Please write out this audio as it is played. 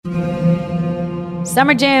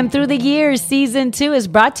Summer Jam Through the Years Season 2 is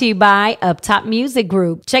brought to you by Uptop Music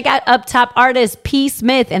Group. Check out Uptop artist P.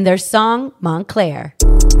 Smith and their song, Montclair.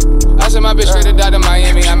 I sent my bitch straight to die to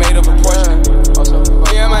Miami, I made a proportion.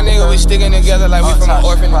 Me and my nigga, we sticking together like we from an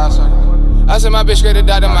orphanage. I sent my bitch straight to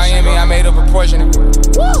die to Miami, I made a proportion.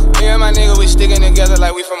 Me and my nigga, we sticking together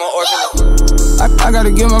like we from an orphanage. I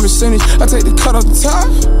gotta give my percentage, I take the cut off the top.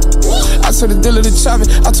 I told the dealer to chop it,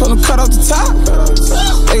 I told him cut off the top.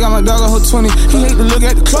 They got my dog a whole 20, he hate to look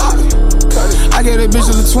at the clock. I gave that bitch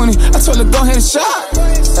a 20, I told her go ahead and shot.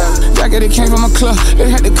 Jacket, it came from my club, they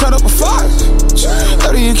had to cut up a 5.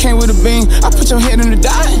 30 it came with a beam, I put your head in the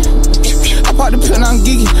dime. I popped the pill, now I'm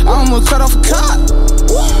geeky, I almost cut off a cop.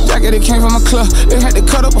 Jacket, it came from my club, they had to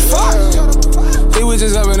cut up a 5. It was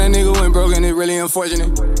just up and that nigga went broke and it really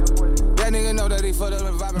unfortunate. That nigga know that he fucked up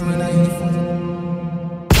and vibing right now.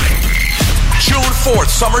 June 4th,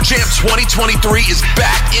 Summer Jam 2023 is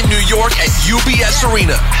back in New York at UBS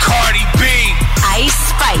Arena. Cardi B, Ice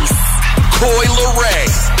Spice, Coi Leray,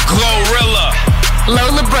 Glorilla,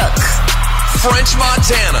 Lola Brooke, French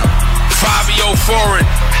Montana, Fabio Foreign,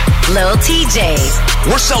 Lil TJ.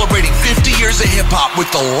 We're celebrating 50 years of hip-hop with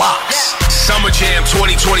the Lox. Summer Jam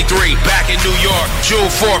 2023 back in New York, June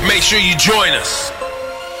 4th. Make sure you join us.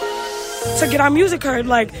 To get our music heard,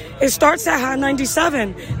 like, it starts at Hot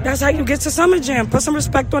 97. That's how you get to Summer Jam. Put some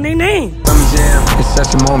respect on their name. Summer Jam is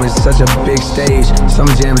such a moment, it's such a big stage.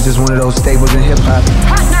 Summer Jam is just one of those staples in hip-hop.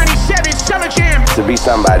 Hot 97 Summer Jam. To be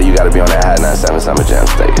somebody, you gotta be on that Hot 97 Summer Jam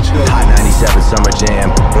stage. Hot 97 Summer Jam,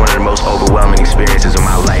 one of the most overwhelming experiences of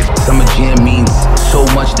my life. Summer Jam means so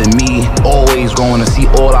much to me. Always going to see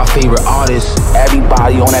all our favorite artists.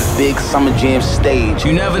 Everybody on that big Summer Jam stage.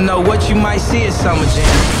 You never know what you might see at Summer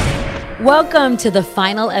Jam. Welcome to the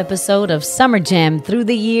final episode of Summer Jam Through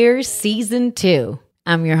the Years Season 2.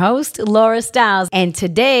 I'm your host, Laura Stiles, and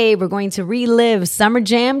today we're going to relive Summer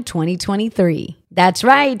Jam 2023. That's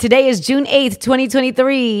right, today is June 8th,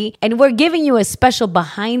 2023, and we're giving you a special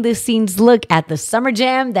behind-the-scenes look at the Summer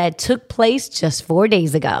Jam that took place just 4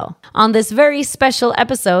 days ago. On this very special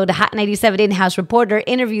episode, Hot 97 in-house reporter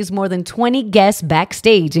interviews more than 20 guests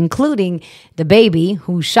backstage, including DaBaby,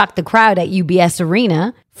 who shocked the crowd at UBS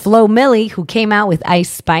Arena, Flo Milli, who came out with Ice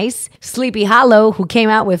Spice, Sleepy Hollow, who came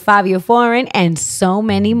out with Fabio Foreign, and so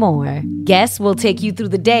many more. Guests will take you through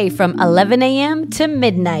the day from 11 a.m. to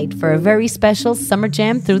midnight for a very special Summer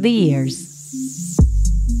Jam Through the Years.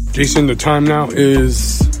 Jason, the time now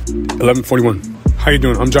is 11:41. How you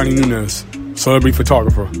doing? I'm Johnny Nunez, celebrity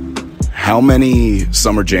photographer. How many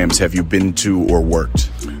Summer Jams have you been to or worked?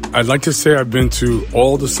 I'd like to say I've been to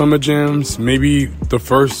all the Summer Jams. Maybe the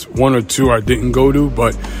first one or two I didn't go to,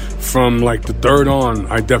 but from like the third on,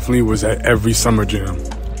 I definitely was at every Summer Jam.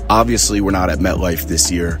 Obviously, we're not at MetLife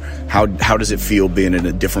this year. How does it feel being in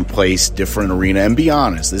a different place, different arena? And be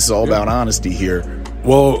honest, this is all about honesty here.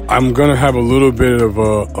 Well, I'm going to have a little bit of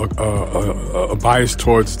a bias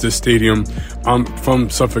towards this stadium. I'm from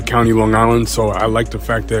Suffolk County, Long Island, so I like the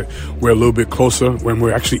fact that we're a little bit closer when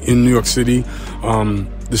we're actually in New York City.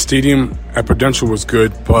 The stadium at Prudential was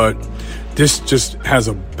good, but this just has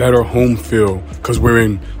a better home feel because we're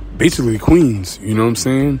in basically Queens, you know what I'm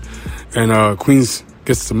saying? And Queens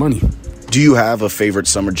gets the money. Do you have a favorite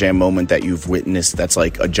Summer Jam moment that you've witnessed that's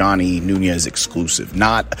like a Johnny Nunez exclusive?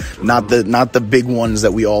 Not the big ones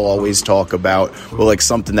that we all always talk about, but like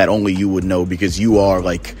something that only you would know because you are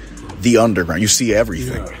like the underground. You see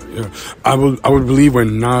everything. Yeah. I would believe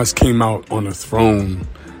when Nas came out on the throne,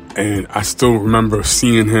 and I still remember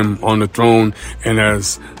seeing him on the throne, and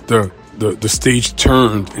as the stage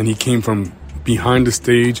turned and he came from behind the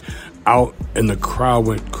stage out and the crowd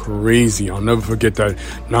went crazy. I'll never forget that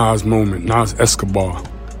Nas moment, Nas Escobar.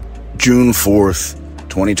 June 4th,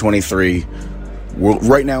 2023.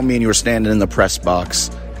 Right now, me and you are standing in the press box.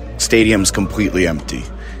 Stadium's completely empty.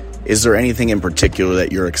 Is there anything in particular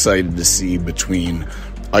that you're excited to see between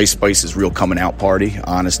Ice Spice's real coming out party,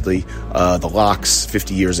 honestly, the Lox,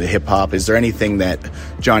 50 years of hip hop? Is there anything that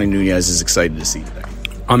Johnny Nunez is excited to see today?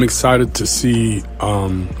 I'm excited to see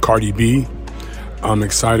Cardi B. I'm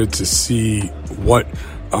excited to see what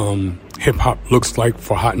hip hop looks like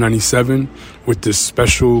for Hot 97 with this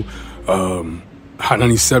special Hot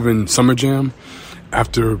 97 Summer Jam.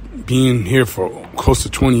 After being here for close to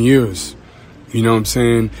 20 years, you know what I'm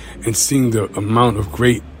saying, and seeing the amount of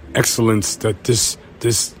great excellence that this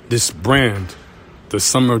brand, the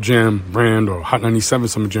Summer Jam brand or Hot 97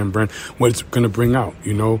 Summer Jam brand, what it's going to bring out,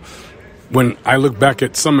 you know. When I look back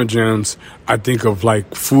at Summer Jams, I think of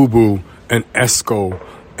like FUBU and Esco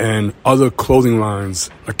and other clothing lines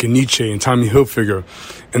like Keniche and Tommy Hilfiger.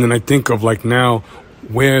 And then I think of like now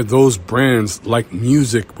where those brands like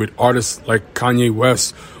music with artists like Kanye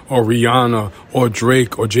West or Rihanna or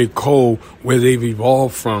Drake or J. Cole, where they've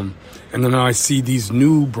evolved from. And then I see these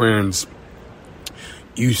new brands.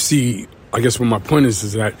 You see, I guess what my point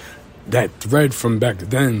is that thread from back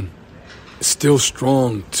then is still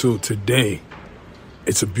strong till today.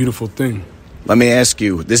 It's a beautiful thing. Let me ask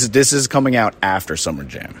you, this is coming out after Summer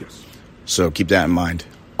Jam. Yes. So keep that in mind.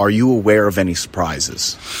 Are you aware of any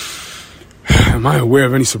surprises? Am I aware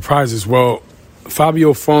of any surprises? Well,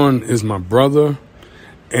 Fabio Foreign is my brother,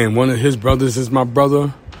 and one of his brothers is my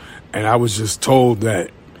brother. And I was just told that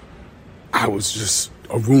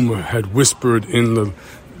a rumor had whispered in the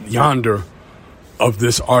yonder of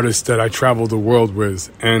this artist that I traveled the world with.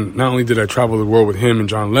 And not only did I travel the world with him and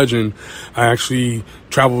John Legend, I actually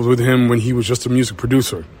traveled with him when he was just a music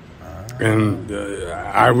producer. And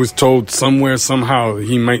I was told somewhere, somehow,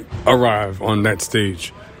 he might arrive on that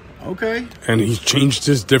stage. Okay. And he's changed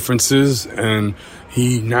his differences, and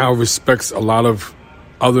he now respects a lot of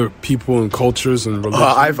other people and cultures and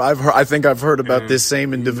religions. I think I've heard about this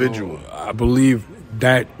same individual. I believe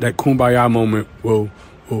that Kumbaya moment will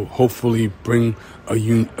hopefully bring a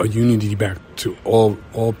unity back to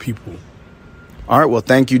all people. All right. Well,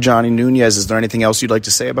 thank you, Johnny Nunez. Is there anything else you'd like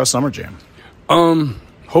to say about Summer Jam?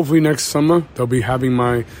 Hopefully next summer they'll be having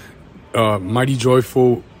my Mighty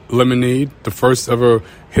Joyful lemonade, the first ever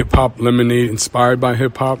hip hop lemonade inspired by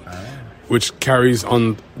hip hop, which carries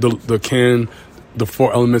on the can the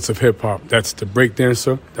 4 elements of hip hop. That's the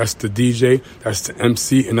breakdancer, that's the DJ, that's the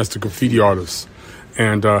MC, and that's the graffiti artist.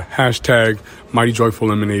 And hashtag Mighty Joyful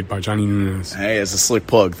Lemonade by Johnny Nunez. Hey, it's a slick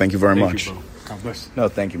plug. Thank you very much. You, God bless. No,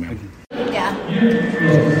 thank you, man. Thank you.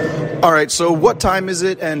 Yeah. All right, so what time is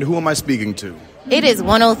it, and who am I speaking to? It is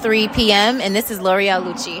 1:03 p.m., and this is L'Oreal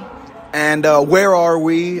Lucci. And where are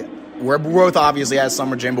we? We're both obviously at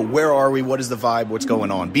Summer Jam, but where are we? What is the vibe? What's going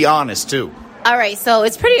on? Be honest, too. All right, so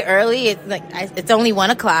it's pretty early. It's only 1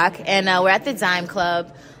 o'clock, and we're at the Dime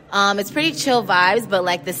Club. It's pretty chill vibes, but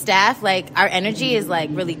like the staff, like our energy is like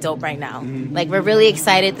really dope right now. Mm-hmm. Like we're really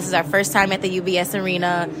excited. This is our first time at the UBS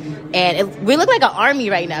Arena, and we look like an army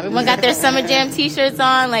right now. Everyone got their Summer Jam T-shirts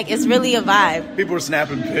on. Like it's really a vibe. People are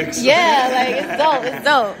snapping pics. Yeah, like it's dope. It's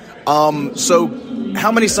dope. So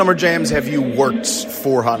how many Summer Jams have you worked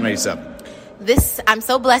for Hot 97? I'm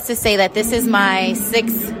so blessed to say that this is my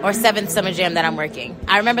 6th or 7th Summer Jam that I'm working.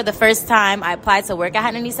 I remember the first time I applied to work at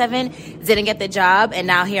Hot 97, didn't get the job, and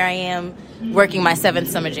now here I am working my 7th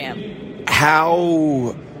Summer Jam.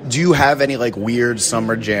 How do you have any like weird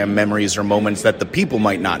Summer Jam memories or moments that the people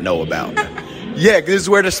might not know about? Yeah, this is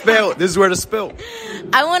where to spill.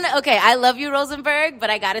 I love you, Rosenberg, but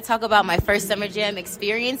I got to talk about my first Summer Jam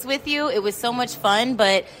experience with you. It was so much fun,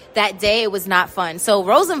 but that day it was not fun. So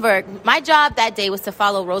Rosenberg, my job that day was to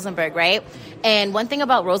follow Rosenberg, right? And one thing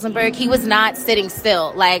about Rosenberg, he was not sitting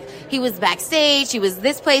still. Like, he was backstage, he was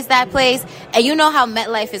this place, that place. And you know how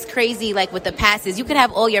MetLife is crazy, like, with the passes. You could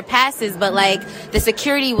have all your passes, but, like, the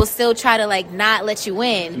security will still try to, like, not let you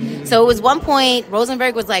in. So it was one point,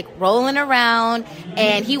 Rosenberg was, like, rolling around,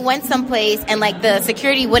 and he went someplace, and, like, the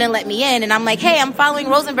security wouldn't let me in. And I'm like, hey, I'm following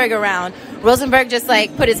Rosenberg around. Rosenberg just,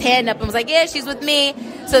 like, put his hand up and was like, yeah, she's with me.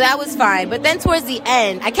 So that was fine. But then towards the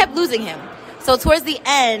end, I kept losing him. So towards the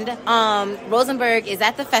end, Rosenberg is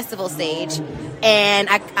at the festival stage, and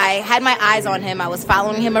I had my eyes on him. I was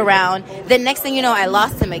following him around. Then next thing you know, I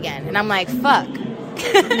lost him again. And I'm like, fuck.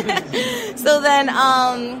 So then,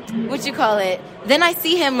 then I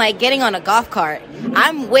see him, like, getting on a golf cart.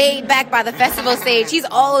 I'm way back by the festival stage. He's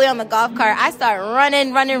all the way on the golf cart. I start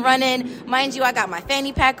running. Mind you, I got my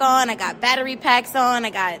fanny pack on. I got battery packs on. I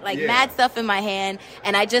got, like, mad stuff in my hand.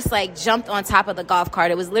 And I just, like, jumped on top of the golf cart.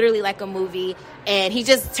 It was literally like a movie. And he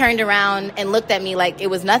just turned around and looked at me like it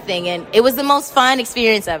was nothing. And it was the most fun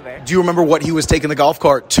experience ever. Do you remember what he was taking the golf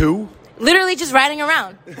cart to? Literally just riding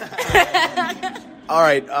around. All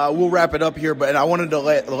right, we'll wrap it up here. But I wanted the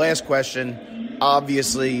last question.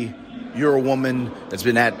 Obviously, you're a woman that's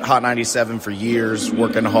been at Hot 97 for years,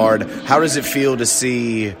 working hard. How does it feel to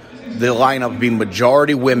see the lineup be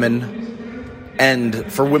majority women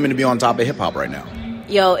and for women to be on top of hip-hop right now?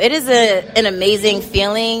 Yo, it is an amazing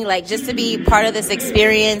feeling, like, just to be part of this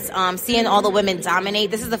experience, seeing all the women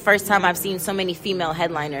dominate. This is the first time I've seen so many female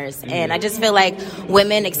headliners, and I just feel like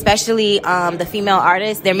women, especially the female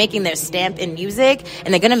artists, they're making their stamp in music,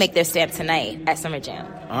 and they're going to make their stamp tonight at Summer Jam.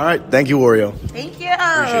 All right. Thank you, Oreo. Thank you.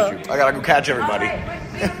 Appreciate you. I got to go catch everybody.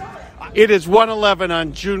 It is 1:11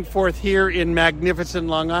 on June 4th here in magnificent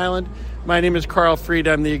Long Island. My name is Carl Freed.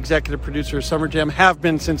 I'm the executive producer of Summer Jam, have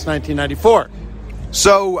been since 1994.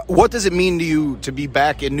 So what does it mean to you to be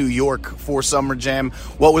back in New York for Summer Jam?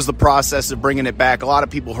 What was the process of bringing it back? A lot of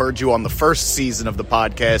people heard you on the first season of the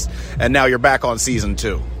podcast, and now you're back on season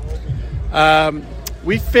 2.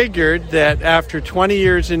 We figured that after 20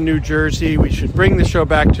 years in New Jersey, we should bring the show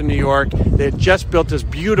back to New York. They had just built this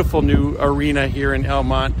beautiful new arena here in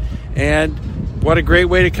Elmont, and what a great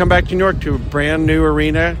way to come back to New York, to a brand new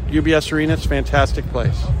arena, UBS Arena. It's a fantastic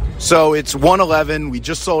place. So it's 111. We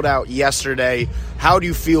just sold out yesterday. How do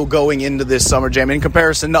you feel going into this Summer Jam in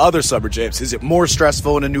comparison to other Summer Jams? Is it more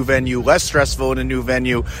stressful in a new venue, less stressful in a new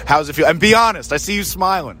venue? How's it feel? And be honest, I see you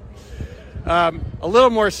smiling. A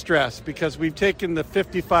little more stress because we've taken the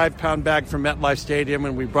 55-pound bag from MetLife Stadium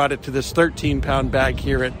and we brought it to this 13-pound bag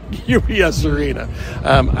here at UBS Arena.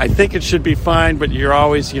 I think it should be fine, but you're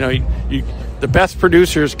always, the best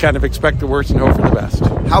producers kind of expect the worst and hope for the best.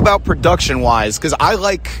 How about production-wise? Because I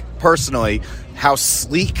like, personally, how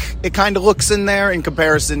sleek it kind of looks in there in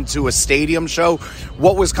comparison to a stadium show.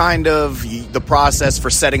 What was kind of the process for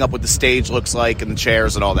setting up what the stage looks like and the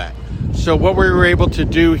chairs and all that? So what we were able to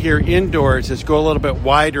do here indoors is go a little bit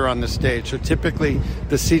wider on the stage. So typically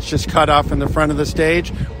the seats just cut off in the front of the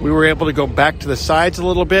stage. We were able to go back to the sides a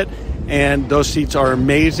little bit, and those seats are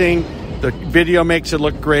amazing. The video makes it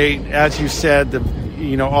look great. As you said,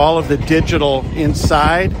 all of the digital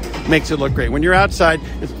inside makes it look great. When you're outside,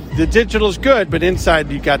 the digital's good, but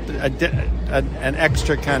inside you got an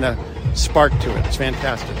extra kind of spark to it. It's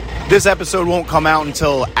fantastic. This episode won't come out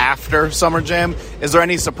until after Summer Jam. Is there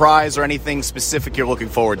any surprise or anything specific you're looking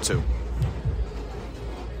forward to?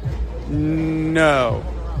 No.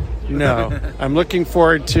 I'm looking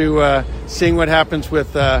forward to seeing what happens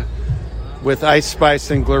with Ice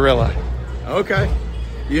Spice and Glorilla. Okay.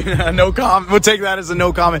 Yeah, no comment. We'll take that as a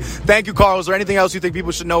no comment. Thank you, Carl. Is there anything else you think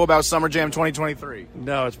people should know about Summer Jam 2023?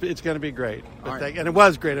 No, it's going to be great. And it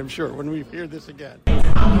was great, I'm sure, when we hear this again.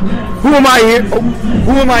 Who am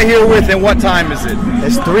I here with, and what time is it?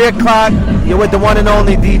 It's 3 o'clock. You're with the one and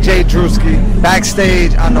only DJ Drewski,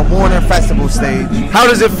 backstage on the Warner Festival stage. How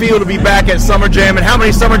does it feel to be back at Summer Jam, and how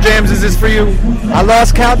many Summer Jams is this for you? I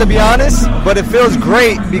lost count, to be honest, but it feels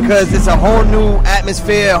great because it's a whole new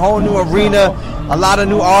atmosphere, a whole new arena, a lot of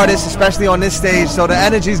new artists, especially on this stage. So the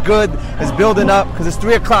energy's good. It's building up because it's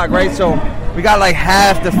 3 o'clock, right? So we got like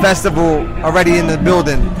half the festival already in the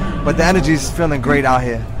building, but the energy's feeling great out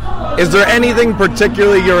here. Is there anything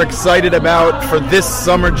particularly you're excited about for this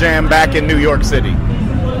Summer Jam back in New York City?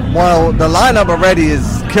 Well, the lineup already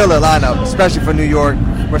is killer lineup, especially for New York.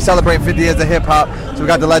 We're celebrating 50 years of hip-hop, so we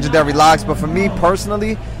got the legendary Lox. But for me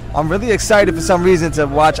personally, I'm really excited for some reason to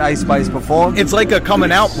watch Ice Spice perform. It's like a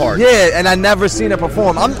coming out party. Yeah, and I never seen her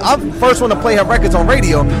perform. I'm first one to play her records on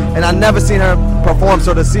radio, and I never seen her perform.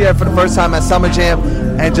 So to see her for the first time at Summer Jam,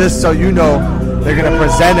 and just so you know, they're gonna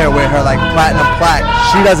present her with her like platinum plaque.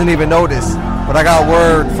 She doesn't even know this, but I got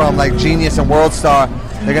word from like Genius and World Star.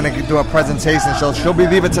 They're gonna do a presentation, so she'll be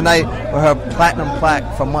leaving tonight with her platinum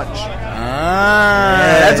plaque for Munch.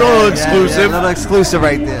 That's a little exclusive. Yeah, a little exclusive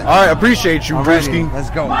right there. All right, appreciate you, Drewski. Let's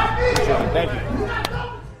go. Thank you.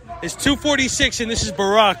 It's 2:46, and this is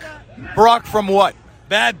Barack. Barack from what?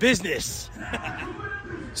 Bad Business.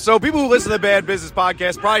 So people who listen to the Bad Business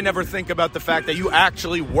podcast probably never think about the fact that you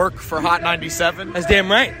actually work for Hot 97. That's damn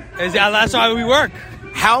right. That's why we work.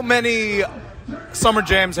 How many Summer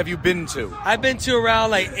Jams have you been to? I've been to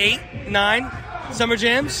around like 8, 9 Summer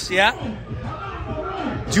Jams, yeah.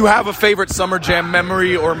 Do you have a favorite Summer Jam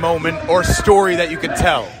memory or moment or story that you could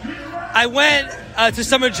tell? I went to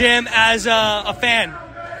Summer Jam as a fan,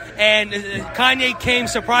 and Kanye came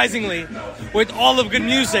surprisingly with all of good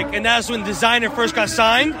music, and that's when Designer first got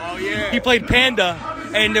signed. Oh, yeah. He played Panda,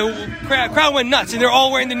 and the crowd went nuts, and they're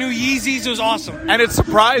all wearing the new Yeezys. It was awesome. And it's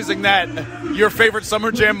surprising that your favorite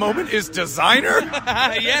Summer Jam moment is Designer?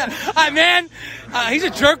 Yeah. Hi, man. He's a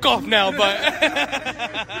jerk-off now,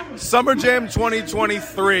 but... Summer Jam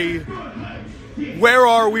 2023. Where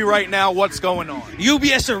are we right now? What's going on?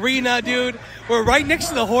 UBS Arena, dude. We're right next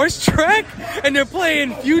to the horse track, and they're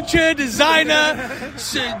playing Future, Designer,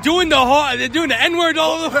 doing the N-word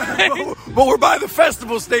all the way. But we're by the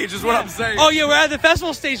festival stage is what I'm saying. Oh, yeah, we're at the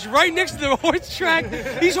festival stage right next to the horse track.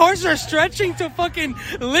 These horses are stretching to fucking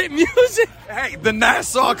lit music. Hey, the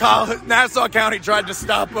Nassau County tried to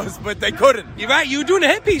stop us, but they couldn't. You're right. You were doing a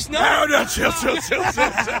headpiece, no? No, chill.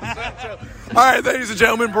 All right, ladies and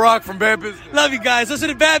gentlemen, Barack from Bad Business. Love you guys. Listen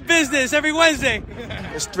to Bad Business every Wednesday.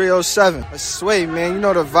 It's 3:07. I swear, man. You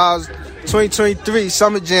know the vibes. 2023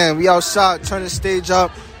 Summer Jam. We outside, turn the stage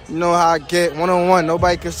up. You know how I get. One-on-one.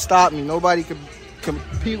 Nobody can stop me. Nobody can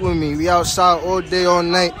compete with me. We outside all day, all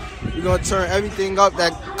night. We're going to turn everything up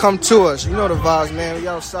that come to us. You know the vibes, man. We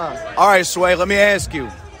outside. All right, Sway, let me ask you.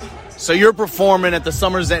 So you're performing at the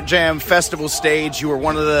Summer Jam Festival stage. You were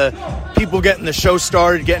one of the people getting the show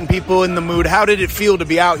started, getting people in the mood. How did it feel to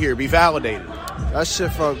be out here, be validated? That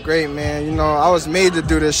shit felt great, man. You know, I was made to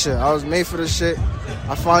do this shit. I was made for this shit.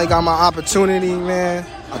 I finally got my opportunity, man.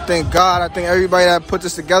 I thank God. I thank everybody that put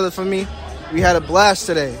this together for me. We had a blast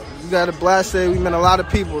today. We had a blast today. We met a lot of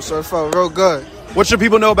people, so it felt real good. What should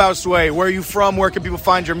people know about Sway? Where are you from? Where can people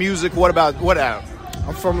find your music? What out?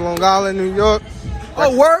 I'm from Long Island, New York.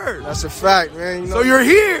 Oh, word. That's a fact, man. You know, so you're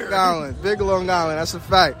here. Long Island, big Long Island. That's a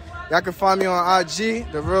fact. Y'all can find me on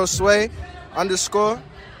IG, The Real Sway _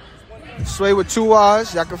 Sway with 2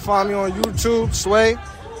 Y's. Y'all can find me on YouTube, Sway.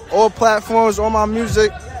 All platforms, all my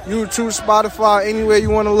music, YouTube, Spotify, anywhere you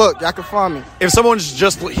want to look, y'all can find me. If someone's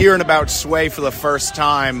just hearing about Sway for the first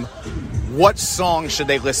time, what song should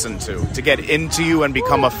they listen to get into you and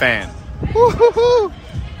become a fan?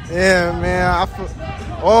 Yeah, man.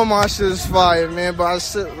 All my shit is fire, man. But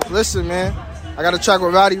listen, man. I got a track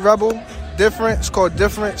with Rowdy Rebel, Different. It's called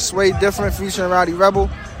Different, Sway Different, featuring Rowdy Rebel.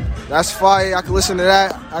 That's fire. I can listen to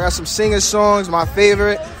that. I got some singer songs, my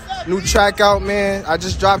favorite. New track out, man. I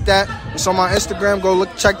just dropped that. It's on my Instagram. Go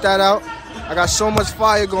check that out. I got so much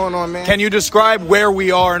fire going on, man. Can you describe where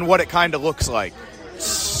we are and what it kind of looks like?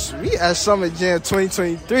 We at Summer Jam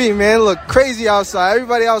 2023, man. Look crazy outside.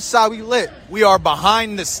 Everybody outside, we lit. We are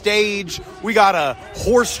behind the stage. We got a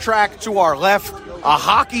horse track to our left, a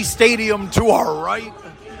hockey stadium to our right.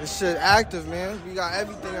 This shit active, man. We got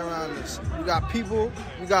everything around us. We got people.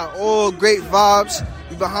 We got all great vibes.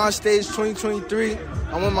 We behind stage 2023.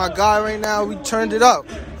 I'm with my guy right now. We turned it up.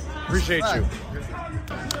 Appreciate you.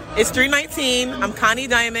 It's 3:19. I'm Connie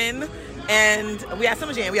Diamond, and we at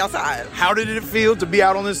Summer Jam. We outside. How did it feel to be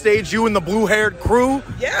out on the stage? You and the blue-haired crew?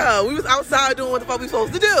 Yeah, we was outside doing what the fuck we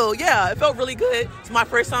supposed to do. Yeah, it felt really good. It's my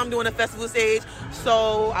first time doing a festival stage,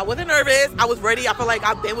 so I wasn't nervous. I was ready. I felt like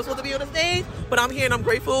I've been supposed to be on the stage, but I'm here and I'm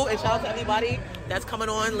grateful. And shout out to everybody that's coming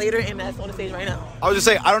on later and that's on the stage right now. I was just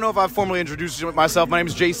saying, I don't know if I've formally introduced myself. My name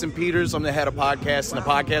is Jason Peters. I'm the head of podcasts and the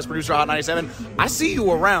podcast producer at Hot 97. I see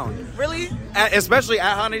you around. Really? Especially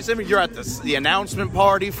at Hot 97. You're at the announcement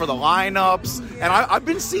party for the lineups. And I've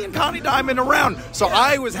been seeing Connie Diamond around. So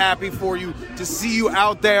I was happy for you to see you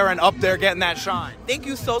out there and up there getting that shine. Thank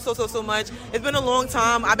you so much. It's been a long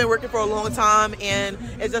time. I've been working for a long time. And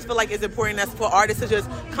it just feel like it's important for artists to just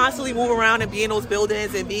constantly move around and be in those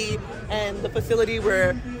buildings and be in the facility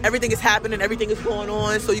where everything is happening, everything is going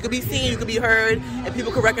on, so you can be seen, you can be heard, and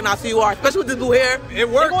people can recognize who you are, especially with the blue hair. It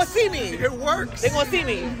works. They're going to see me. It works. They're going to see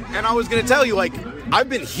me. And I was going to tell you, like, I've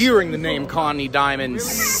been hearing the name Connie Diamond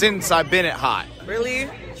since I've been at Hot. Really?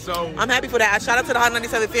 So I'm happy for that. Shout out to the Hot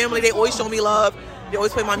 97 family. They always show me love. They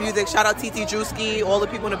always play my music. Shout out TT Drewski, all the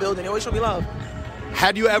people in the building. They always show me love.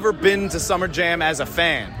 Had you ever been to Summer Jam as a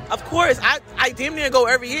fan? Of course. I damn near go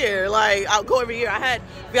every year. Like, I'll go every year. I had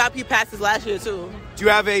VIP passes last year, too. Do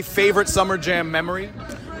you have a favorite Summer Jam memory?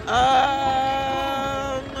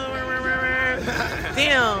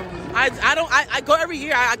 Damn. I go every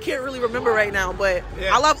year. I can't really remember right now, but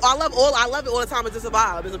yeah. I love it all the time. It's just a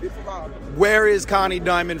vibe. It's a beautiful vibe. Where is Connie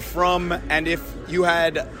Diamond from? And if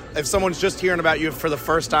someone's just hearing about you for the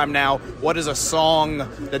first time now, what is a song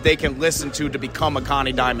that they can listen to become a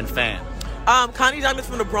Connie Diamond fan? Connie Diamond's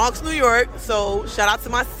from the Bronx, New York, so shout out to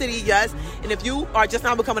my city, yes. And if you are just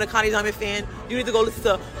now becoming a Connie Diamond fan, you need to go listen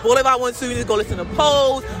to Boulevard 1-2, you need to go listen to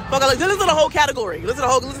Pose. Listen to the whole category. Listen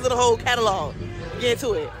to the whole catalog. Get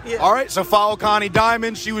into it. Yeah. All right, so follow Connie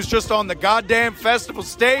Diamond. She was just on the goddamn festival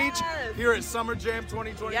stage here at Summer Jam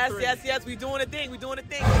 2023. Yes. We doing a thing.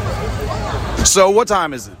 So what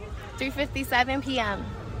time is it? 3:57 p.m.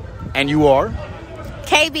 And you are?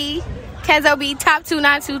 KB, Kenzo B, Top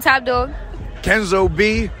 292, Top Dog. Kenzo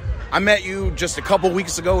B, I met you just a couple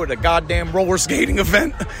weeks ago at a goddamn roller skating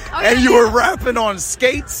event, you were rapping on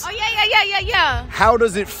skates. Oh, yeah. How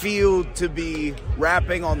does it feel to be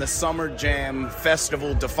rapping on the Summer Jam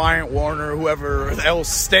Festival, Defiant Warner, whoever else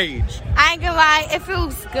stage? I ain't gonna lie, it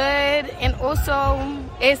feels good, and also,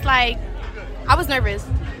 it's like, I was nervous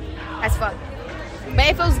as fuck, but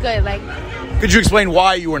it feels good, like. Could you explain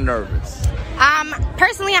why you were nervous?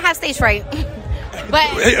 Personally, I have stage fright. But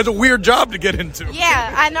it's a weird job to get into.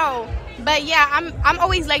 Yeah, I know. But yeah, I'm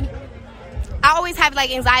always like, I always have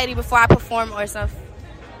like anxiety before I perform or stuff.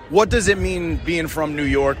 What does it mean being from New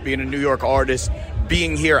York, being a New York artist,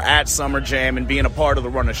 being here at Summer Jam and being a part of the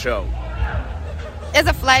run of show? It's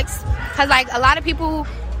a flex, because like a lot of people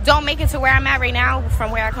don't make it to where I'm at right now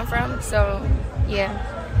from where I come from. So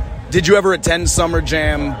yeah. Did you ever attend Summer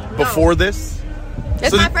Jam before this?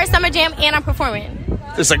 It's my first Summer Jam and I'm performing.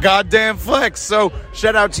 It's a goddamn flex. So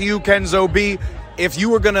shout out to you, Kenzo B. If you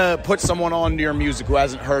were going to put someone on to your music who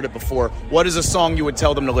hasn't heard it before, what is a song you would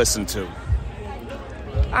tell them to listen to?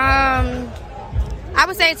 I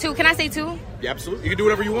would say 2. Can I say 2? Yeah, absolutely. You can do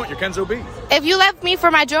whatever you want. You're Kenzo B. If you left me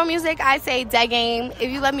for my drill music, I say Dead Game.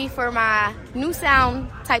 If you left me for my new sound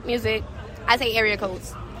type music, I say Area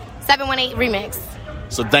Codes. 718 Remix.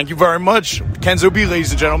 So thank you very much, Kenzo B,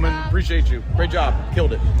 ladies and gentlemen. Appreciate you. Great job.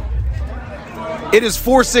 Killed it. It is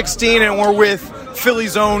 4:16, and we're with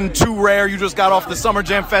Philly's own Too Rare. You just got off the Summer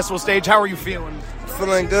Jam Festival stage. How are you feeling?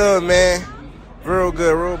 Feeling good, man. Real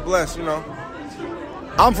good, real blessed, you know.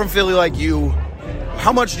 I'm from Philly like you.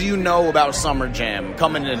 How much do you know about Summer Jam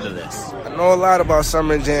coming into this? I know a lot about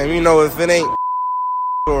Summer Jam. You know, if it ain't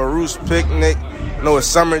or a Roost Picnic, I know it's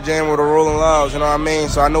Summer Jam with the Rolling Louds, you know what I mean?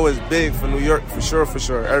 So I know it's big for New York, for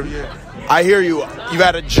sure, every year. I hear you. You've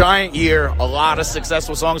had a giant year, a lot of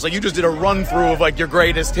successful songs. Like, you just did a run-through of, like, your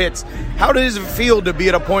greatest hits. How does it feel to be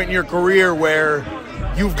at a point in your career where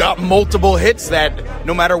you've got multiple hits that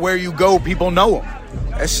no matter where you go, people know them?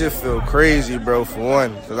 That shit feel crazy, bro, for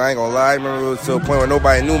one. Because I ain't gonna lie, I remember it was to a point where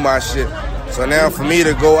nobody knew my shit. So now for me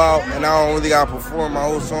to go out and I don't really gotta perform my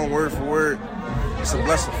whole song word for word, it's a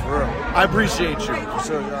blessing, for real. I appreciate you. For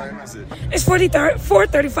sure, y'all. That's it. It's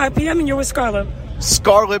 4:35 p.m. and you're with Scarlett.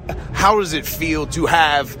 Scarlett, how does it feel to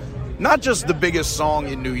have not just the biggest song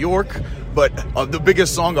in New York, but the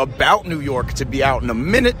biggest song about New York to be out in a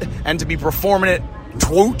minute and to be performing it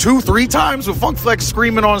 2-3 times with Funk Flex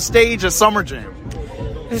screaming on stage at Summer Jam?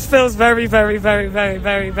 This feels very, very, very, very,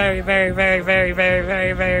 very, very, very, very, very, very,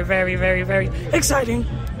 very, very, very, very, very exciting.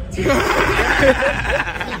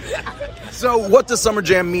 So what does Summer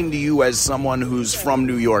Jam mean to you as someone who's from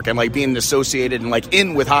New York and like being associated and like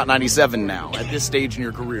in with Hot 97 now at this stage in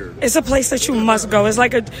your career? It's a place that you must go. It's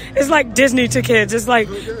like Disney to kids. It's like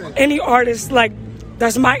any artist like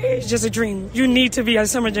that's my age, just a dream. You need to be at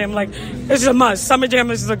Summer Jam. Like, it's a must. Summer Jam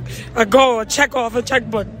is a goal, a check off, a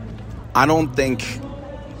checkbook. I don't think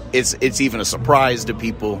it's even a surprise to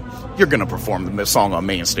people. You're gonna perform the song on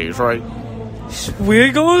main stage, right?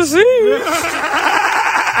 We're gonna see.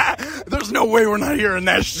 There's no way we're not hearing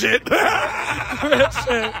that shit. They're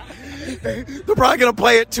probably going to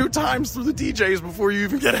play it 2 times through the DJs before you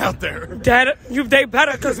even get out there. They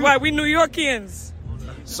better, because why? We New Yorkians.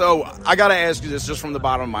 So, I got to ask you this just from the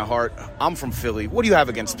bottom of my heart. I'm from Philly. What do you have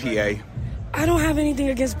against PA? I don't have anything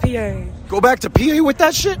against PA. Go back to PA with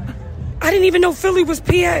that shit? I didn't even know Philly was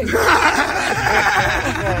PA.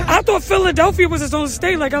 I thought Philadelphia was its own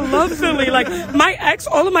state. Like, I love Philly. Like,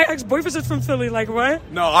 all of my ex-boyfriends are from Philly. Like, what?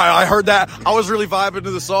 No, I heard that. I was really vibing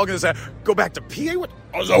to the song and said, go back to PA?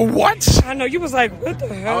 I was like, what? I know, you was like, what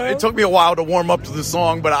the hell? It took me a while to warm up to the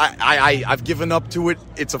song, but I've given up to it.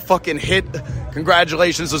 It's a fucking hit.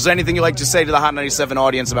 Congratulations. Is there anything you'd like to say to the Hot 97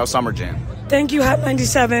 audience about Summer Jam? Thank you, Hot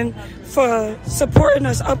 97, for supporting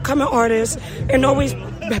us upcoming artists and always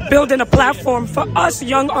building a platform for us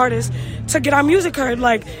young artists to get our music heard.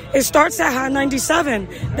 Like, it starts at Hot 97.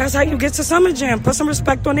 That's how you get to Summer Jam. Put some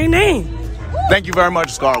respect on their name. Thank you very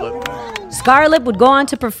much, Scarlett. Scarlett would go on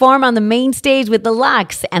to perform on the main stage with The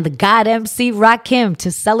Lox and the God MC Rakim to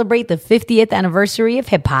celebrate the 50th anniversary of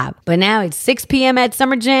hip-hop. But now it's 6 p.m. at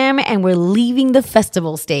Summer Jam, and we're leaving the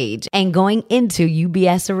festival stage and going into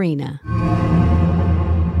UBS Arena.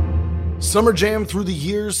 Summer Jam Through the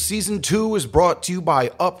Years Season 2 is brought to you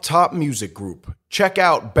by Up Top Music Group. Check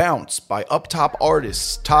out Bounce by Up Top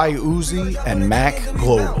artists Ty Uzi and Mac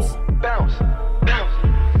Global. Bounce, bounce,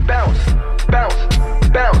 bounce, bounce,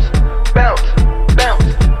 bounce. Bounce, bounce,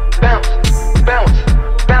 bounce, bounce,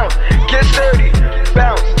 bounce, get sturdy,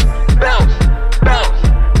 bounce, bounce, bounce,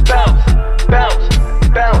 bounce, bounce,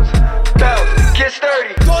 bounce, bounce, get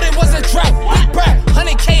sturdy. Thought it was a drought, we back,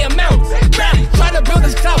 100K amount, trying to build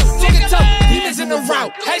this clout, take it tough, demons in the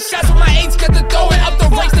route. Headshots with my eights, get the throwing up the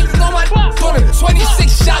ranks, then you know my doing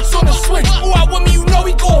 26 shots on the switch. Ooh, I with me, you know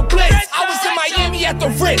we gon' blitz. I was in Miami at the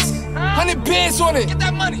Ritz, 100 bands on it. Get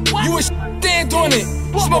that money. You was stand on it.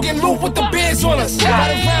 Smoking loop with the bands on us.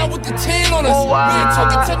 Ride around with the 10 on us. We ain't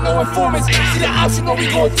talking to no informants. See the option, know we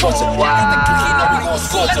gon' torture. Got the cookie, know we gon'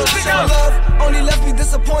 scorch us. Love only left me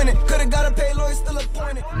disappointed. Could've got a pay lawyer, still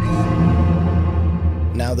appointed.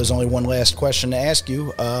 Now there's only one last question to ask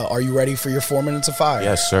you. Are you ready for your 4 minutes of fire?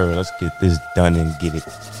 Yes, sir. Let's get this done and get it.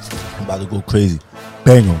 I'm about to go crazy.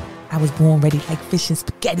 Bang 'em. I was born ready like fish and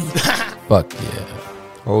spaghetti. Fuck yeah.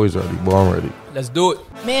 Always ready. Born ready. Let's do it.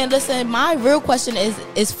 Man, listen, my real question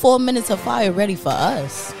is 4 minutes of fire ready for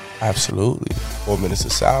us? Absolutely. 4 minutes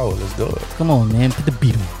of sour. Let's do it. Come on, man. Put the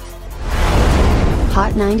beat on.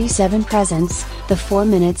 Hot 97 presents the 4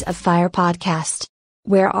 Minutes of Fire podcast.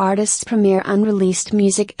 where artists premiere unreleased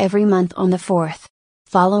music every month on the 4th.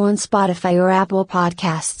 Follow on Spotify or Apple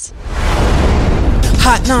Podcasts.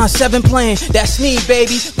 Hot 97 playing, that's me,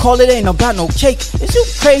 baby. Call it ain't about no cake. Is you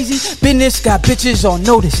crazy? Business got bitches on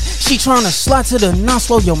notice. She tryna slide to the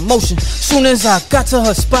non-slow your motion. Soon as I got to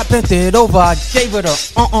her spot, bent it over. I gave her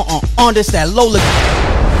the this that Lola.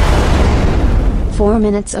 4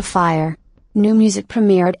 Minutes of Fire. New music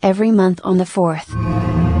premiered every month on the 4th.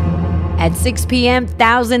 At 6 p.m.,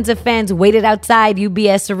 thousands of fans waited outside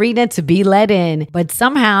UBS Arena to be let in. But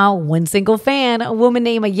somehow, one single fan, a woman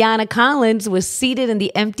named Ayana Collins, was seated in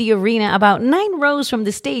the empty arena about 9 rows from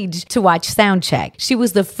the stage to watch soundcheck. She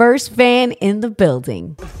was the first fan in the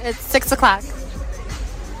building. It's 6 o'clock.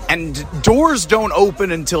 And doors don't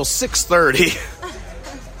open until 6:30.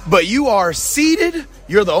 But you are seated?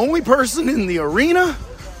 You're the only person in the arena?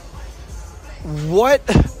 What?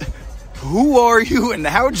 Who are you and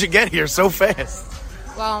how'd you get here so fast?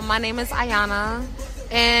 Well, my name is Ayana,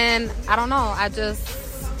 and I don't know. I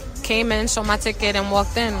just came in, showed my ticket, and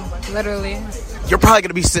walked in, literally. You're probably going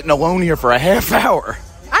to be sitting alone here for a half hour.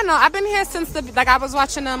 I know. I've been here since I was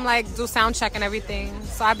watching them, do sound check and everything.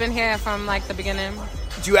 So I've been here from, the beginning.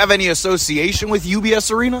 Do you have any association with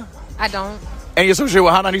UBS Arena? I don't. Any association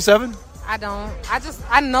with Hot 97? I don't.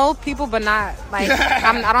 I know people, but not, I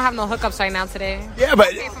don't have no hookups right now today. Yeah, but...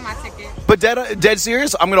 I paid for my ticket. But dead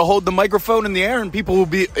serious, I'm going to hold the microphone in the air and people will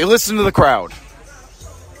be... Listen to the crowd.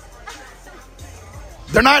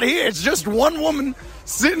 They're not here. It's just one woman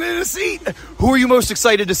sitting in a seat. Who are you most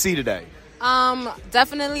excited to see today?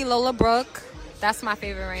 Definitely Lola Brooke. That's my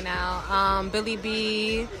favorite right now. Billy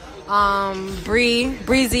B,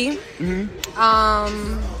 Breezy.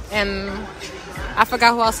 And I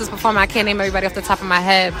forgot who else is performing. I can't name everybody off the top of my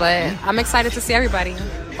head, but I'm excited to see everybody.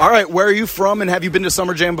 All right, where are you from and have you been to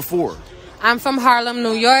Summer Jam before? I'm from Harlem,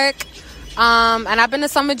 New York. And I've been to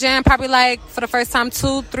Summer Jam probably for the first time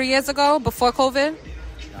 2-3 years ago, before COVID.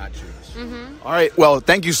 Got you. All right, well,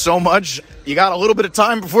 thank you so much. You got a little bit of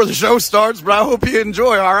time before the show starts, but I hope you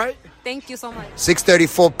enjoy, all right? Thank you so much.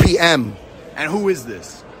 6:34 p.m. And who is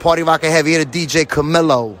this? Party Rocker Heavy Hitter DJ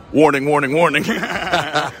Camilo. Warning.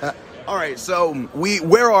 All right, so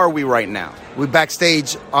where are we right now? We're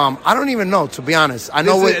backstage. I don't even know, to be honest. I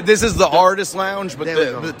know this is the artist lounge, but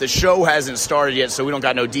the show hasn't started yet, so we don't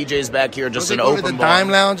got no DJs back here, just an open bar. The Dime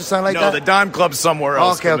Lounge or something like that? No, the Dime Club's somewhere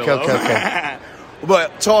else. Okay.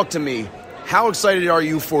 But talk to me. How excited are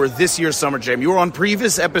you for this year's Summer Jam? You were on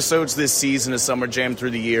previous episodes this season of Summer Jam through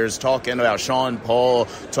the years, talking about Sean Paul,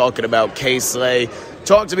 talking about K-Slay.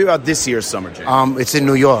 Talk to me about this year's Summer Jam. It's in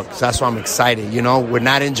New York, so that's why I'm excited. We're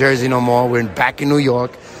not in Jersey no more. We're back in New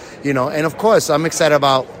York. And of course, I'm excited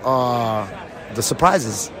about the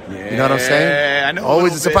surprises. Yeah, you know what I'm saying? I know.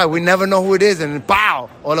 Always a surprise. We never know who it is, and pow!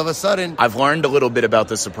 All of a sudden, I've learned a little bit about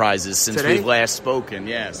the surprises since today? we've last spoken.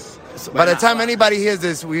 Yes. By the time anybody hears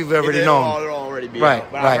this, we've already known. It'll already be right.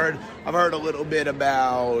 out. But I've heard a little bit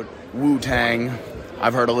about Wu-Tang.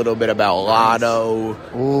 I've heard a little bit about Lotto.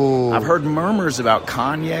 Ooh. I've heard murmurs about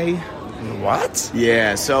Kanye. What?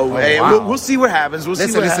 Yeah, so we'll see what happens.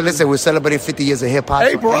 Listen. We're celebrating 50 years of hip-hop.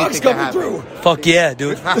 Hey, Brock's coming through. Fuck yeah,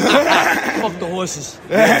 dude. Fuck the horses.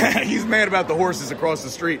 He's mad about the horses across the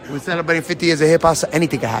street. We're celebrating 50 years of hip-hop, so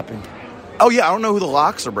anything can happen. Oh, yeah, I don't know who the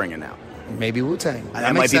Locks are bringing out. Maybe Wu-Tang.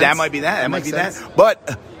 That might be that.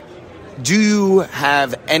 But do you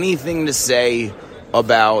have anything to say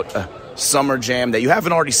about Summer Jam that you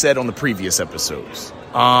haven't already said on the previous episodes?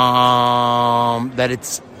 That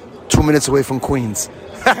it's 2 minutes away from Queens.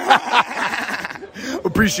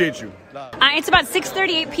 Appreciate you. It's about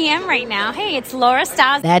 6:38 p.m. right now. Hey, it's Laura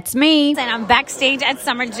Stiles. That's me. And I'm backstage at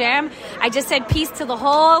Summer Jam. I just said peace to the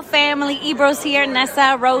whole family. Ebro's here,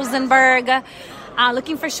 Nessa, Rosenberg.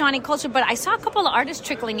 Looking for Shawnee Culture, but I saw a couple of artists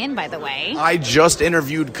trickling in, by the way. I just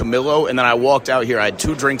interviewed Camilo, and then I walked out here. I had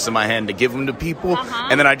 2 drinks in my hand to give them to people,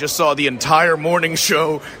 and then I just saw the entire morning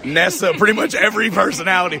show, Nessa, pretty much every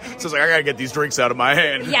personality. So I was like, I got to get these drinks out of my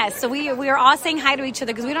hand. Yes, so we are all saying hi to each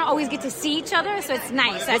other because we don't always get to see each other, so it's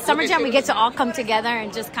nice. At Summer Jam, we get to all come together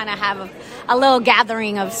and just kind of have a little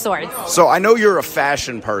gathering of sorts. So I know you're a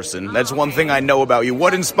fashion person. That's one thing I know about you.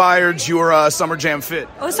 What inspired your Summer Jam fit?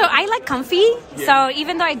 Oh, so I like comfy. Yeah. So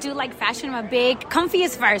even though I do like fashion, I'm a big comfy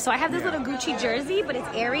is first. So I have this little Gucci jersey, but it's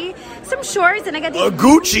airy. Some shorts, and I got these. A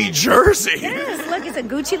Gucci jersey? Yes, look, it's a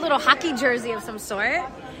Gucci little hockey jersey of some sort.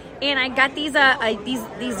 And I got these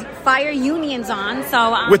fire unions on.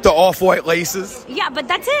 So with the off-white laces? Yeah, but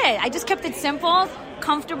that's it. I just kept it simple,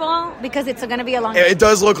 comfortable, because it's going to be a long It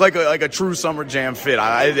does look like a true Summer Jam fit.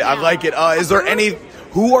 I like it. Is there any...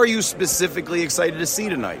 Who are you specifically excited to see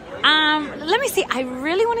tonight? Let me see. I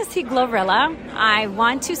really want to see Glorilla. I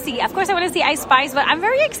want to see, of course, I want to see Ice Spice, but I'm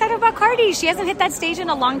very excited about Cardi. She hasn't hit that stage in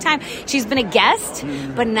a long time. She's been a guest,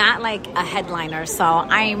 but not like a headliner. So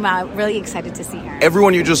I'm really excited to see her.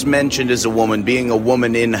 Everyone you just mentioned is a woman. Being a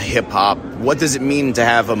woman in hip hop, what does it mean to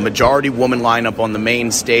have a majority woman lineup on the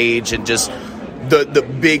main stage and just the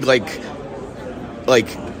big like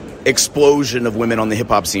explosion of women on the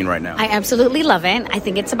hip-hop scene right now? I absolutely love it. I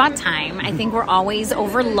think it's about time. I think we're always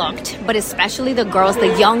overlooked, but especially the girls,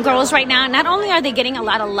 the young girls right now. Not only are they getting a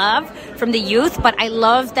lot of love from the youth, but I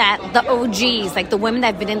love that the OGs, like the women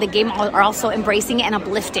that have been in the game, are also embracing it and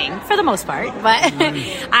uplifting for the most part. But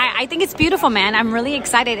I think it's beautiful, man. I'm really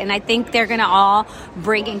excited, and I think they're going to all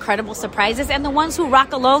bring incredible surprises. And the ones who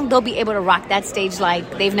rock alone, they'll be able to rock that stage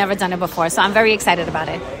like they've never done it before. So I'm very excited about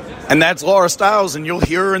it. And that's Laura Stiles, and you'll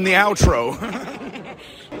hear her in the outro.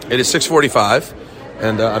 It is 6:45,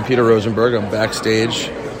 and I'm Peter Rosenberg. I'm backstage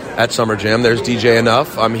at Summer Jam. There's DJ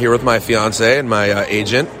Enough. I'm here with my fiance and my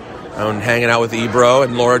agent. I'm hanging out with Ebro,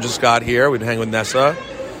 and Laura just got here. We'd hang with Nessa.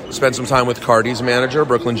 Spent some time with Cardi's manager,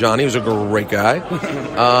 Brooklyn Johnny, who's a great guy.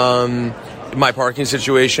 My parking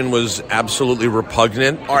situation was absolutely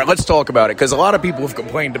repugnant. All right, let's talk about it, because a lot of people have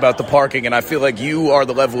complained about the parking, and I feel like you are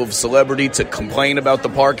the level of celebrity to complain about the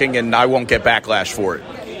parking, and I won't get backlash for it.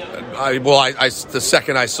 The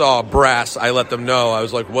second I saw Brass, I let them know. I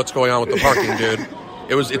was like, what's going on with the parking, dude?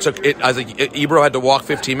 I was like, Ebro had to walk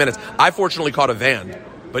 15 minutes. I fortunately caught a van,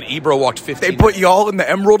 but Ebro walked 15 minutes. They put you all in the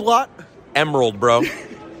Emerald lot? Emerald, bro.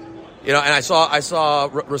 And I saw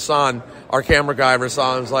Rasan, our camera guy,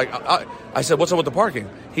 Rasan was like, I said, what's up with the parking?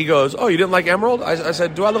 He goes, oh, you didn't like Emerald? I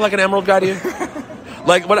said, do I look like an Emerald guy to you?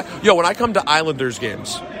 Like, when I come to Islanders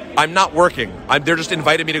games, I'm not working. They're just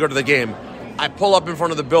invited me to go to the game. I pull up in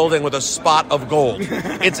front of the building with a spot of gold.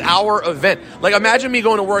 It's our event. Like, imagine me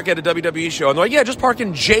going to work at a WWE show, and they're like, yeah, just park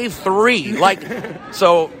in J3. Like,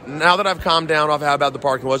 so now that I've calmed down off how bad the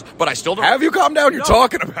parking was, but I still don't... Have you calmed down? You're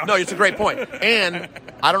talking about... No, it's a great point. And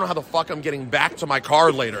I don't know how the fuck I'm getting back to my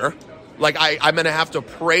car later. Like, I'm going to have to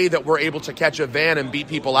pray that we're able to catch a van and beat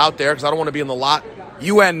people out there, because I don't want to be in the lot.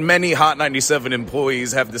 You and many Hot 97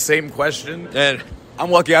 employees have the same question. And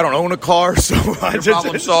I'm lucky I don't own a car, so I just...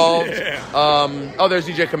 Problem solved. Yeah. There's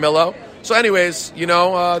DJ Camilo. So anyways,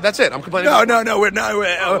 that's it. I'm complaining. No. We're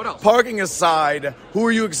not. Parking aside, who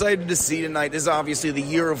are you excited to see tonight? This is obviously the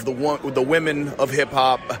year of the women of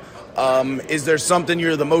hip-hop. Is there something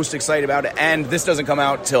you're the most excited about? And this doesn't come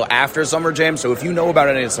out till after Summer Jam, so if you know about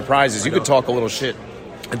any surprises, you could talk a little shit.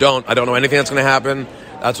 I don't know anything that's going to happen.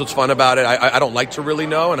 That's what's fun about it. I don't like to really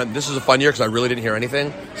know, and this is a fun year because I really didn't hear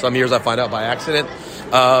anything. Some years I find out by accident.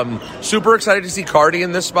 Super excited to see Cardi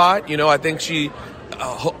in this spot. I think she...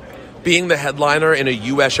 being the headliner in a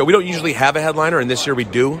U.S. show, we don't usually have a headliner, and this year we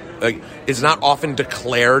do. It's not often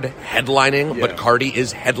declared headlining, but Cardi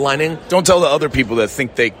is headlining. Don't tell the other people that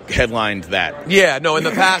think they headlined that. Yeah, no, in the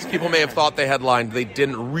past, people may have thought they headlined. They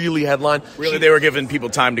didn't really headline. Really, they were giving people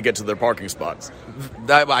time to get to their parking spots.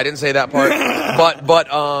 I didn't say that part. but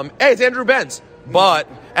hey, it's Andrew Benz.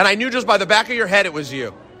 And I knew just by the back of your head it was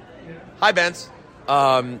you. Hi, Benz.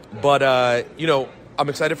 I'm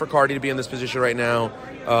excited for Cardi to be in this position right now.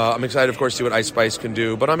 I'm excited, of course, to see what Ice Spice can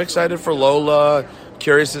do. But I'm excited for Lola.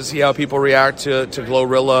 Curious to see how people react to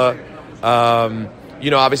Glorilla.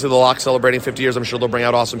 Obviously the Lock celebrating 50 years. I'm sure they'll bring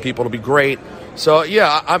out awesome people. It'll be great. So,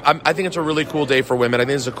 yeah, I think it's a really cool day for women. I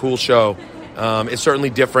think it's a cool show. It's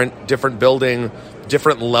certainly different building,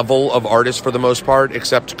 different level of artists for the most part,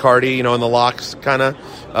 except Cardi, and the Locks kind of,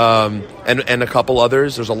 and a couple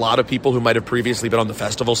others. There's a lot of people who might have previously been on the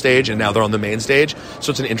festival stage, and now they're on the main stage.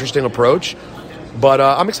 So it's an interesting approach. But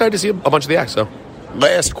I'm excited to see a bunch of the acts, though.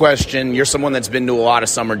 Last question. You're someone that's been to a lot of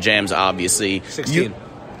Summer Jams, obviously. 16.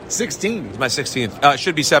 16? It's my 16th. It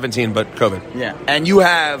should be 17, but COVID. Yeah. And you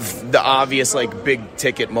have the obvious,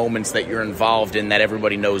 big-ticket moments that you're involved in that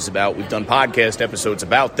everybody knows about. We've done podcast episodes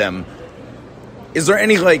about them. Is there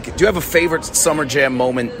any, do you have a favorite Summer Jam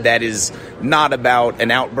moment that is not about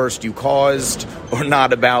an outburst you caused or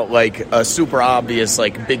not about, a super obvious,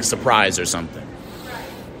 big surprise or something?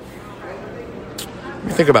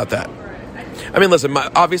 Think about that. I mean, listen,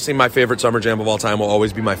 obviously my favorite Summer Jam of all time will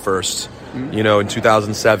always be my first. In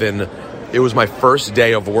 2007, it was my first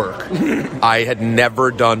day of work. I had never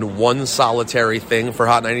done one solitary thing for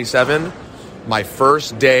Hot 97. My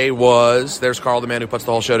first day was... There's Carl, the man who puts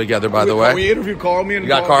the whole show together, by the way. We interviewed Carl. You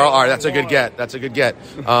got Carl? All right, that's a good get.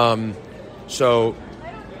 So,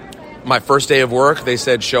 my first day of work, they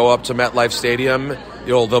said, show up to MetLife Stadium.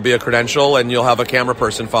 There'll be a credential, and you'll have a camera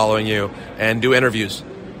person following you and do interviews.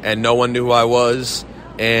 And no one knew who I was.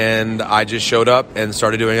 and I just showed up and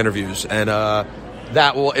started doing interviews. And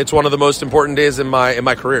it's one of the most important days in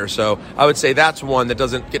my career. So I would say that's one that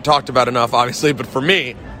doesn't get talked about enough, obviously, but for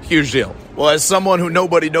me, huge deal. Well, as someone who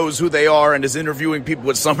nobody knows who they are and is interviewing people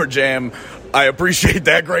at Summer Jam, I appreciate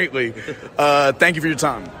that greatly. Thank you for your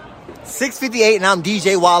time. 6:58 and I'm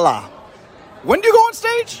DJ Walla. When do you go on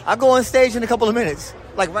stage? I go on stage in a couple of minutes.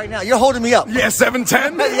 Like right now. You're holding me up. Yeah,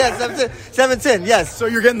 7:10? Yeah, 7:10, yes. So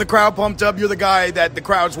you're getting the crowd pumped up. You're the guy that the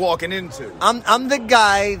crowd's walking into. I'm the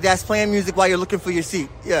guy that's playing music while you're looking for your seat.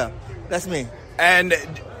 Yeah, that's me. And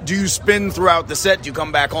do you spin throughout the set? Do you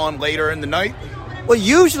come back on later in the night? Well,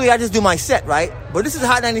 usually I just do my set, right? But this is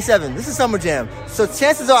Hot 97. This is Summer Jam. So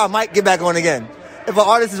chances are I might get back on again. If an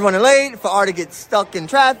artist is running late, if an artist gets stuck in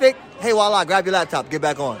traffic, hey, voila, grab your laptop, get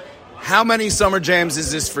back on. How many Summer Jams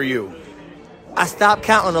is this for you? I stopped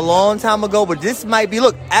counting a long time ago, but this might be,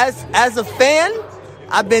 look, as a fan,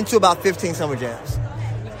 I've been to about 15 Summer Jams.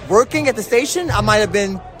 Working at the station, I might have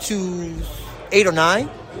been to 8 or 9.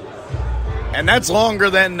 And that's longer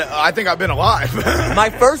than I think I've been alive. My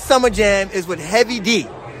first Summer Jam is with Heavy D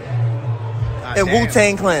and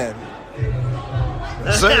Wu-Tang Clan.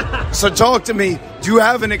 So talk to me. Do you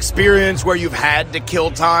have an experience where you've had to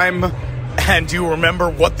kill time, and do you remember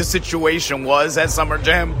what the situation was at Summer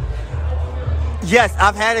Jam? Yes,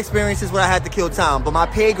 I've had experiences where I had to kill time, but my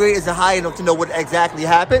pay grade isn't high enough to know what exactly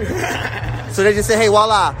happened. So they just say, hey,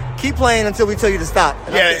 voila, keep playing until we tell you to stop.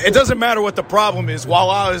 And yeah, it doesn't matter what the problem is.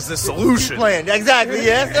 Voila is the solution. Keep playing. Exactly,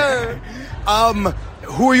 yes, sir.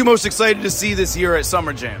 Who are you most excited to see this year at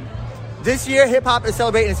Summer Jam? This year, hip-hop is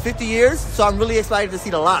celebrating its 50 years, so I'm really excited to see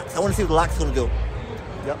the Lox. I want to see what the Lox is going to do.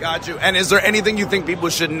 Yep. Got you. And is there anything you think people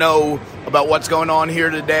should know about what's going on here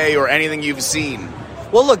today or anything you've seen?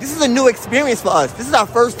 Well, look, this is a new experience for us. This is our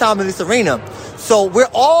first time in this arena. So we're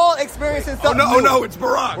all experiencing something new. Oh, no, it's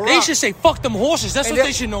Barack. They should say, fuck them horses. That's what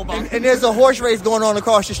they should know about. And there's a horse race going on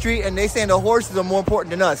across the street, and they saying the horses are more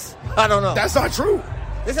important than us. I don't know. That's not true.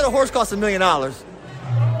 They said a horse costs $1 million.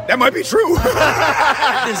 That might be true.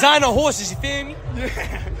 Designer horses, you feel me?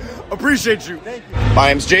 Yeah. Appreciate you. Thank you. My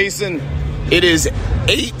name's Jason. It is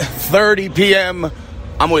 8:30 p.m.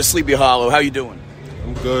 I'm with Sleepy Hollow. How you doing?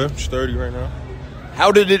 I'm good. I'm sturdy right now.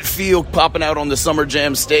 How did it feel popping out on the Summer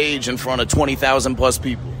Jam stage in front of 20,000 plus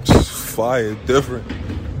people? Fire, different.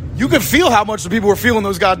 You could feel how much the people were feeling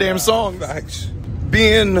those goddamn songs. Facts.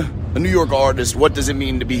 Being a New York artist, what does it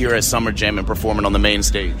mean to be here at Summer Jam and performing on the main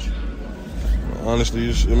stage? Honestly,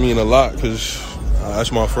 it mean a lot because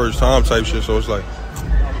that's my first time type shit, so it's like,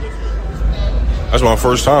 that's my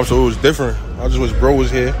first time, so it was different. I just wish bro was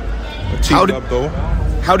here.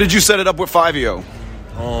 How did you set it up with Fivio?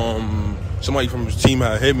 Somebody from his team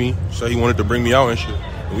had hit me, so he wanted to bring me out and shit.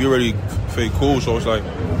 And we already fake cool, so it's like,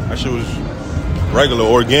 that shit was regular,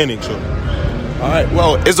 organic, so. All right,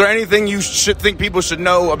 well, is there anything you should think people should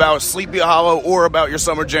know about Sleepy Hollow or about your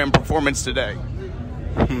Summer Jam performance today?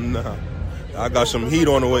 Nah. I got some heat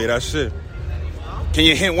on the way, that's it. Can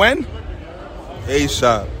you hint when?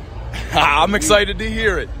 ASAP. I'm excited to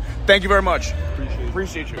hear it. Thank you very much.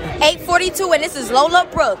 Appreciate you. 8:42 and this is Lola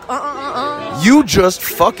Brooke. You just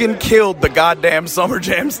fucking killed the goddamn Summer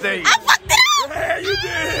Jam stage. I fucked it up! Yeah,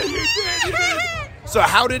 you did. So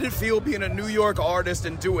how did it feel being a New York artist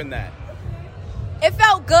and doing that? It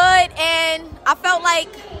felt good, and I felt like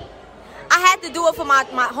I had to do it for my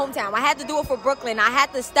hometown. I had to do it for Brooklyn. I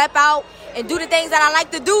had to step out and do the things that I like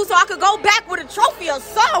to do so I could go back with a trophy or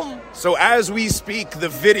something. So as we speak, the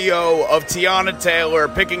video of Tiana Taylor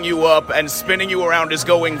picking you up and spinning you around is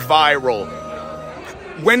going viral.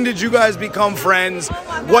 When did you guys become friends?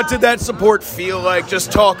 What did that support feel like?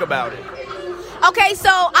 Just talk about it. Okay, so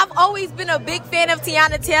I've always been a big fan of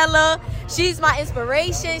Tiana Taylor. She's my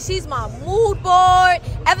inspiration. She's my mood board.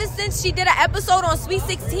 Ever since she did an episode on Sweet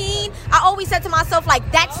 16, I always said to myself,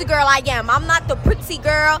 like, that's the girl I am. I'm not the pretty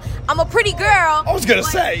girl. I'm a pretty girl. I was going to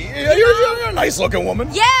say, you're a nice-looking woman.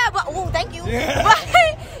 Yeah, but, oh, thank you. Yeah. But,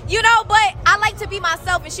 but I like to be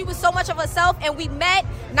myself, and she was so much of herself, and we met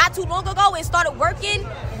not too long ago and started working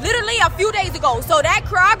literally a few days ago. So that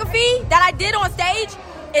choreography that I did on stage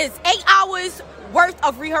is 8 hours worth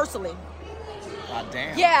of rehearsing. God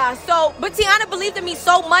damn. Yeah, but Tiana believed in me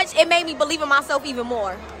so much, it made me believe in myself even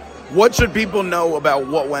more. What should people know about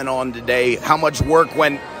what went on today? How much work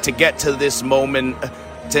went to get to this moment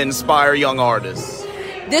to inspire young artists?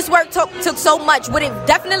 This work took so much. What it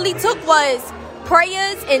definitely took was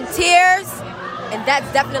prayers and tears, and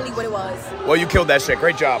that's definitely what it was. Well, you killed that shit.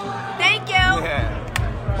 Great job. Thank you. Yeah.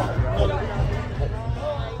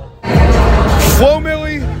 Flo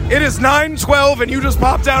Milli, it is 9:12 and you just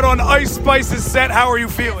popped out on Ice Spice's set. How are you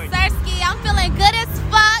feeling? Sirski, I'm feeling good as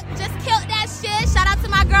fuck. Just killed that shit. Shout out to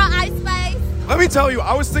Let me tell you,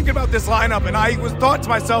 I was thinking about this lineup, and I thought to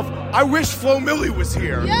myself, I wish Flo Milli was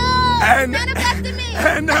here. Manifested me.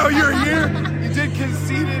 And now you're here. You did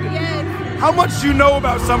Conceited. Yes. How much do you know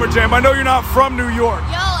about Summer Jam? I know you're not from New York.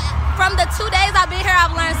 Yo, from the 2 days I've been here,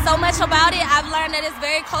 I've learned so much about it. I've learned that it's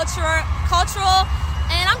very cultural,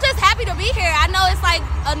 and I'm just happy to be here. I know it's like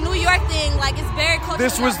a New York thing, like it's very cultural.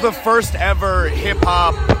 This was the first ever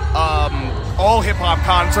hip-hop, all hip-hop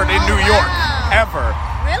concert in New York, ever.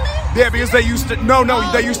 Really? Yeah, because they used to,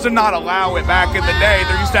 they used to not allow it back in the day.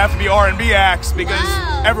 There used to have to be R&B acts because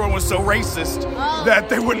everyone was so racist that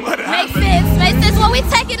they wouldn't let it happen. Makes sense. Well, we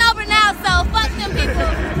taking over now, so fuck them people.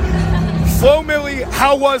 Flo Milli,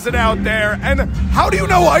 how was it out there? And how do you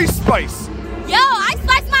know Ice Spice? Yo, Ice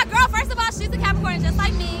Spice my girl. First of all, she's a Capricorn just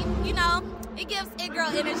like me. You know, it gives it girl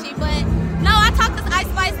energy. But no, I talk to Ice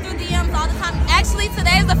Spice through DMs all the time. Actually,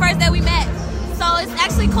 today is the first day we met. So it's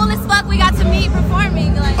actually cool as fuck. We got to meet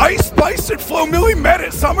performing. Like, Ice Spice and Flo Milli met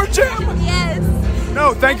at Summer Jam? Yes.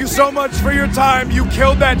 No, thank you so much for your time. You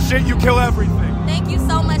killed that shit. You kill everything. Thank you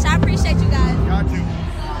so much. I appreciate you guys. Got you.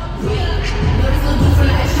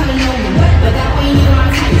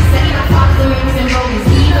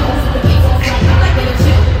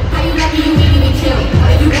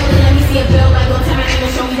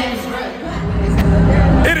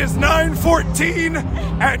 It is 9:14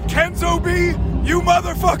 at Kenzo B. You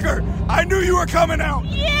motherfucker! I knew you were coming out.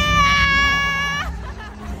 Yeah!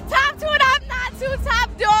 Top two and I'm not too top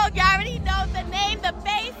dog. You already know the name, the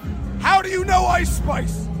face. How do you know Ice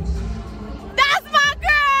Spice? That's my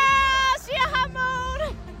girl. She a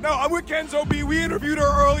Hamoud. No, I'm with Kenzo B. We interviewed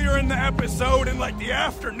her earlier in the episode in like the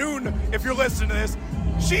afternoon, if you're listening to this.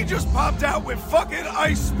 She just popped out with fucking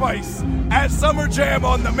Ice Spice at Summer Jam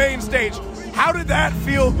on the main stage. How did that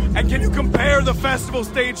feel? And can you compare the festival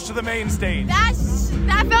stage to the main stage? That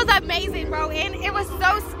feels amazing, bro. And it was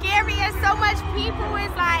so scary and so much people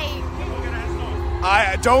is like...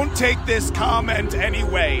 I don't take this comment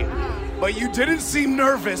anyway, but you didn't seem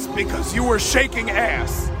nervous because you were shaking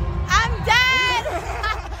ass. I'm dead.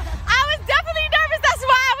 I was definitely nervous. That's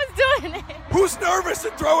why I was doing it. Who's nervous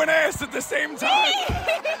and throwing ass at the same time?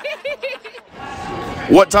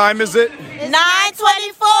 What time is it? It's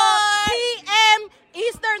 9:24 p.m.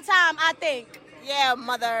 Eastern time, I think. Yeah,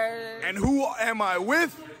 mother. And who am I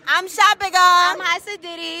with? I'm Shapiga. I'm Hisa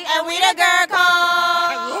Diddy. And we the girl code.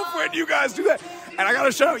 I love when you guys do that. And I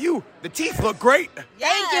gotta shout out you. The teeth look great.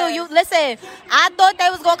 Thank you. You listen, I thought they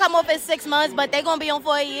was gonna come off in 6 months, but they gonna be on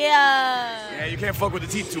for a year. Yeah, you can't fuck with the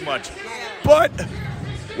teeth too much. But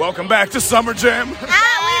welcome back to Summer Jam. We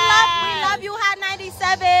love you, Hot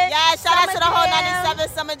 97. Yeah, shout out to the whole 97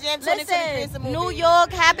 Summer Jam 2023. Listen, New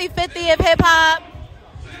York, happy 50th hip hop.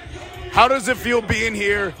 How does it feel being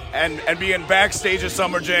here and being backstage at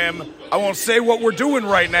Summer Jam? I won't say what we're doing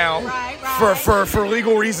right now for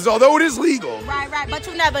legal reasons, although it is legal. Right. But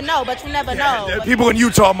you never know. know. People in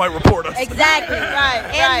Utah might report us. Exactly.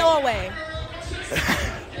 And Norway.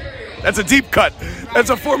 That's a deep cut. That's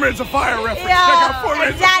a 4 Minutes of Fire reference. Yeah, check out 4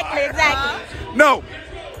 Minutes of Fire. Exactly. No.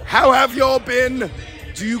 How have y'all been?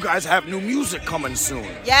 Do you guys have new music coming soon?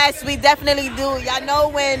 Yes, we definitely do. Y'all know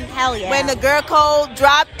when the Girl Code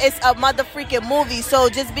drop, it's a motherfucking movie. So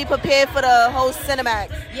just be prepared for the whole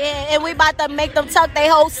Cinemax. Yeah, and we about to make them tuck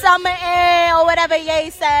their whole summer in or whatever Ye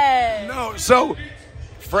said. No, so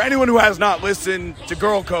for anyone who has not listened to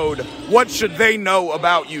Girl Code, what should they know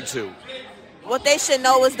about you two? What they should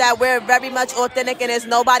know is that we're very much authentic and there's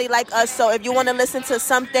nobody like us. So if you want to listen to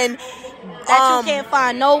something that you can't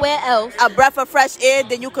find nowhere else, a breath of fresh air,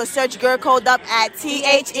 then you could search Girl Code up at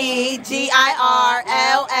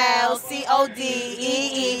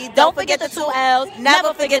TheGirlCodee. Don't forget the 2 L's.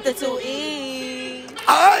 Never forget the 2 E's.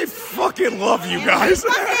 I fucking love you guys.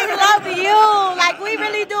 We fucking love you. Like, we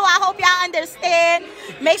really do. I hope y'all understand.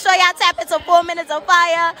 Make sure y'all tap into 4 Minutes of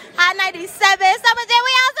Fire. Hot 97. Summer Jam,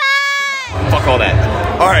 we outside. Fuck all that.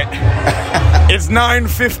 All right. It's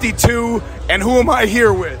 9:52, and who am I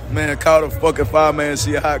here with? Man, call the fucking fireman.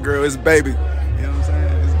 She a hot girl. It's Baby. You know what I'm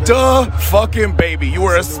saying? Duh fucking Baby. You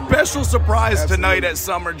were a special surprise tonight at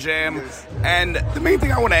Summer Jam. Yes. And the main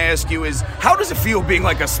thing I want to ask you is, how does it feel being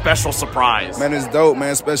like a special surprise? Man, it's dope, man,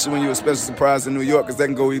 especially when you're a special surprise in New York, because that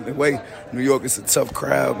can go either way. New York is a tough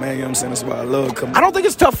crowd, man, you know what I'm saying? That's why I love coming. I don't think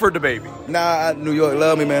it's tough for DaBaby. Nah, New York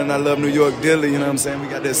love me, man, and I love New York dearly, you know what I'm saying? We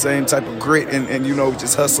got that same type of grit and you know,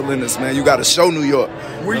 just hustling us, man. You got to show New York. You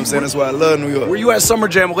know what I'm saying? That's why I love New York. Were you at Summer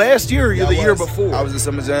Jam last year or the year before? I was at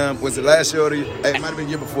Summer Jam. Was it last year or it might have been the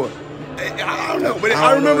year before. I don't know, but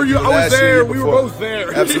I remember you. I was there. We were both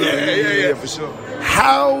there. Absolutely. Yeah, for sure.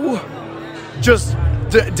 How, just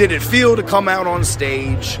did it feel to come out on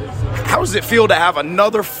stage? How does it feel to have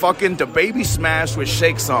another fucking DaBaby smash with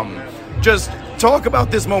Shake Something? Just talk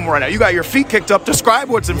about this moment right now. You got your feet kicked up. Describe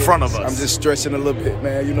what's in front of us. I'm just stretching a little bit,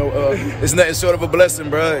 man. You know, it's nothing short of a blessing,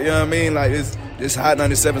 bro. You know what I mean? Like, it's Hot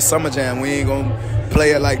 97 Summer Jam. We ain't gonna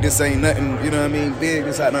play it like this ain't nothing, you know what I mean, big.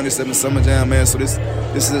 This Hot 97 Summer Jam, man. So this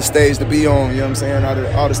is a stage to be on, you know what I'm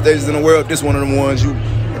saying? All the stages in the world, this one of them ones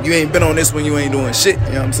you ain't been on this one, you ain't doing shit,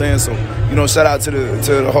 you know what I'm saying? So, you know, shout out to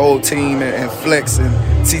the whole team and Flex and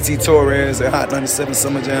TT Torres and Hot 97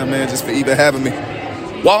 Summer Jam, man, just for even having me.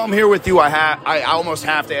 While I'm here with you, I almost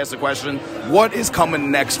have to ask the question, what is coming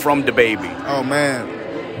next from DaBaby? Oh, man.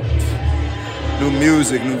 New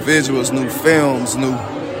music, new visuals, new films,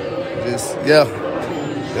 yeah.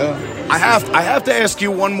 I have to ask you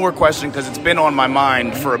one more question because it's been on my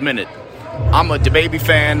mind for a minute. I'm a DaBaby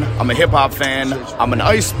fan, I'm a hip-hop fan, I'm an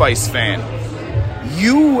Ice Spice fan.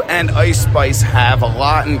 You and Ice Spice have a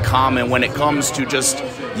lot in common when it comes to just,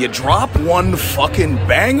 you drop one fucking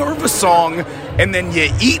banger of a song and then you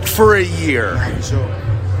eat for a year.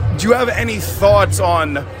 Do you have any thoughts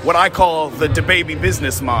on what I call the DaBaby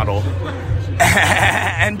business model?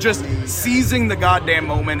 And just seizing the goddamn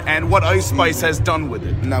moment and what Ice Spice has done with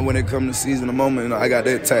it. Now, when it comes to seizing the moment, you know, I got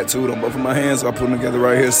that tattooed on both of my hands. So I put them together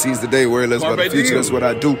right here, seize the day, worry less about the future. That's what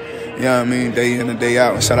I do. You know what I mean? Day in and day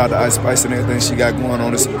out. And shout out to Ice Spice and everything she got going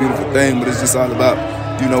on. It's a beautiful thing, but it's just all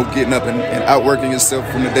about, you know, getting up and outworking yourself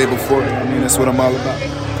from the day before. You know what I mean? That's what I'm all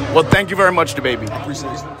about. Well, thank you very much, DaBaby. I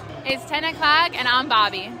appreciate it. It's 10 o'clock and I'm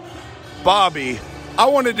Bobby. Bobby, I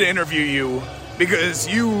wanted to interview you because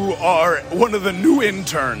you are one of the new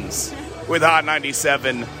interns with Hot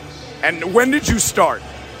 97. And when did you start?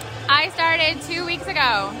 I started 2 weeks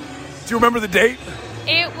ago. Do you remember the date?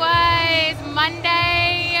 It was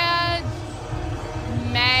Monday,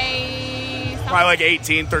 May... Probably like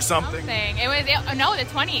 18th or something. It was, the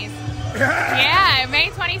 20s. Yeah, May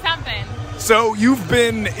 20-something. So you've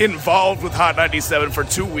been involved with Hot 97 for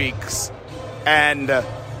 2 weeks, and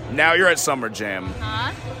now you're at Summer Jam.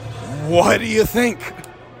 Huh? What do you think?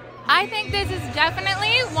 I think this is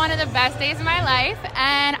definitely one of the best days of my life,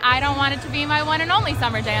 and I don't want it to be my one and only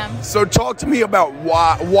Summer Jam. So talk to me about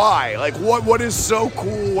why? Like, what is so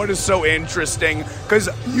cool? What is so interesting? Because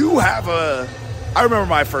you have I remember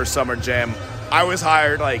my first Summer Jam. I was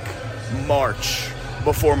hired, like, March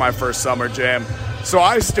before my first Summer Jam. So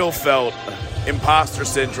I still felt imposter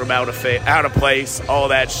syndrome, out of place, all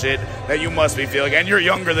that shit that you must be feeling. And you're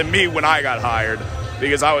younger than me when I got hired.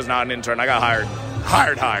 Because I was not an intern. I got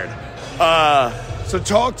hired. So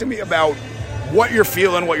talk to me about what you're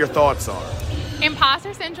feeling, what your thoughts are.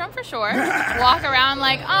 Imposter syndrome for sure. Walk around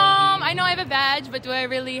like, I know I have a badge, but do I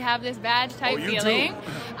really have this badge type feeling?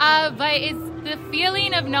 But it's the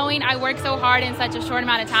feeling of knowing I worked so hard in such a short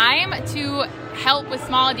amount of time to help with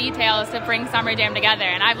small details to bring Summer Jam together.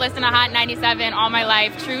 And I've listened to Hot 97 all my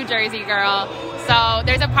life, true Jersey girl. So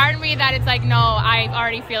there's a part of me that it's like, no, I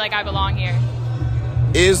already feel like I belong here.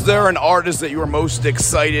 Is there an artist that you are most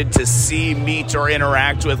excited to see, meet, or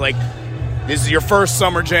interact with? Like, this is your first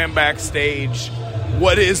Summer Jam backstage.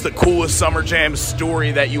 What is the coolest Summer Jam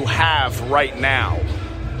story that you have right now?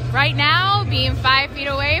 Right now, being 5 feet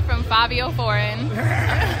away from Fabio Foreign.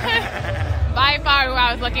 By far who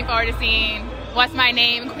I was looking forward to seeing. What's My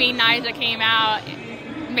Name? Queen Naija came out.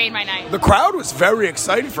 It made my night. The crowd was very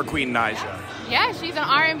excited for Queen Naija. Yeah, she's an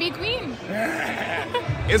R&B queen.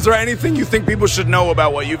 Is there anything you think people should know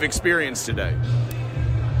about what you've experienced today?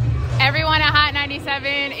 Everyone at Hot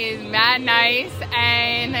 97 is mad nice,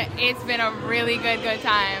 and it's been a really good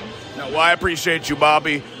time. No, well, I appreciate you,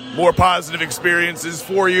 Bobby. More positive experiences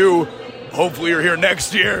for you. Hopefully you're here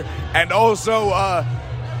next year. And also,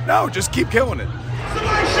 just keep killing it.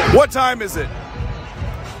 What time is it?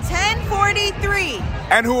 10:43.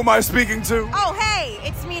 And who am I speaking to? Oh, hey,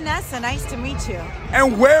 it's me, Nessa. Nice to meet you.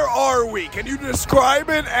 And where are we? Can you describe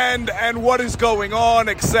it and what is going on,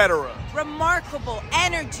 etc.? Remarkable,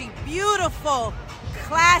 energy, beautiful,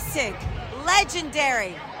 classic,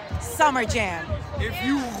 legendary Summer Jam.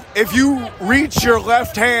 If you reach your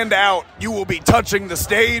left hand out, you will be touching the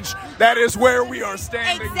stage. That is where we are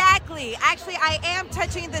standing. Exactly. Actually, I am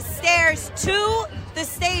touching the stairs to the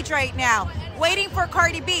stage right now, waiting for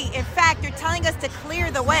Cardi B. In fact, they're telling us to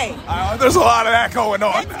clear the way. There's a lot of that going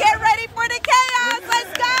on. Let's get ready for the chaos.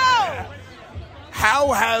 Let's go.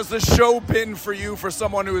 How has the show been for you, for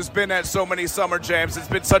someone who has been at so many Summer Jams? It's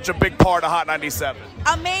been such a big part of Hot 97.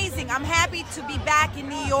 Amazing. I'm happy to be back in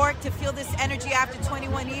New York to feel this energy after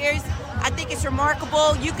 21 years. I think it's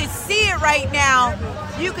remarkable. You can see it right now.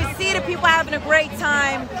 You can see the people having a great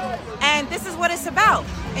time. And this is what it's about.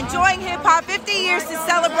 enjoying hip-hop, 50 years to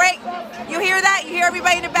celebrate. You hear that? You hear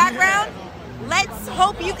everybody in the background? Let's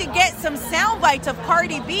hope you could get some sound bites of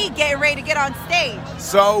Cardi B getting ready to get on stage.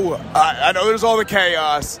 So, I know there's all the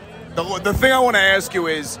chaos. The thing I want to ask you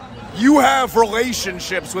is, you have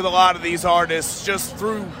relationships with a lot of these artists just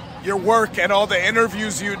through your work and all the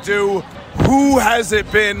interviews you do. Who has it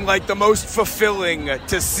been like the most fulfilling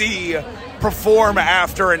to see perform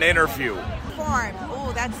after an interview? Perform.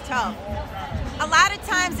 Ooh, that's tough. A lot of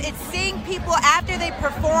times it's seeing people after they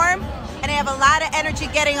perform and they have a lot of energy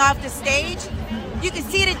getting off the stage. You can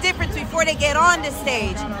see the difference before they get on the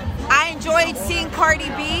stage. I enjoyed seeing Cardi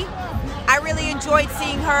B. I really enjoyed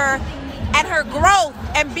seeing her and her growth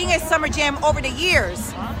and being at Summer Jam over the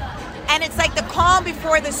years. And it's like the calm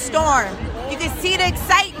before the storm. You can see the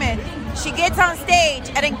excitement. She gets on stage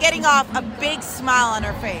and then getting off, a big smile on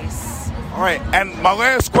her face. All right, and my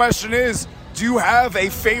last question is, do you have a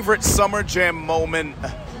favorite Summer Jam moment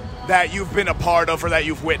that you've been a part of or that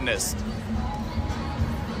you've witnessed?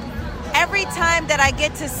 Every time that I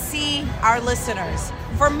get to see our listeners,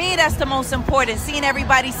 for me that's the most important, seeing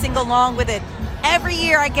everybody sing along with it. Every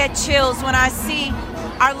year I get chills when I see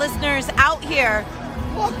our listeners out here.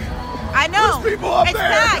 Look, I know. there's people up it's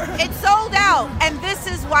there. packed. It's sold out, and this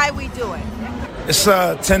is why we do it. It's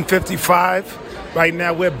 10:55. Right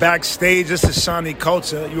now we're backstage. This is Shawnee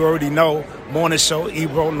Culture. You already know. Morning show,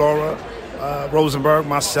 Ebro, Laura, Rosenberg,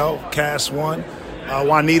 myself, Cass One,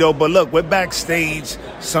 Juanito. But look, we're backstage,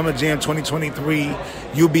 Summer Jam 2023,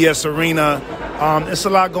 UBS Arena. It's a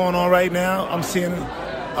lot going on right now. I'm seeing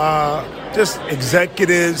just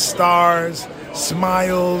executives, stars,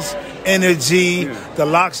 smiles, energy. The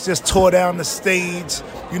Lox just tore down the stage,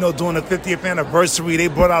 during the 50th anniversary. They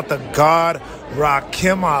brought out the God,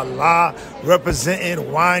 Rakim Allah, representing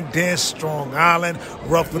Wine Dance, Strong Island,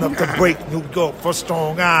 roughing up the break, New York for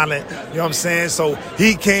Strong Island. You know what I'm saying? So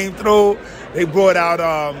he came through. They brought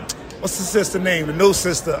out, what's the sister name? The new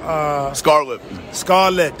sister. Scarlett.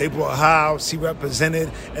 Scarlett. They brought how she represented.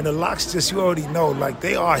 And the Lox just, you already know, like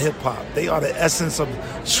they are hip-hop. They are the essence of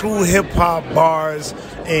true hip-hop bars,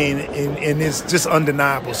 and it's just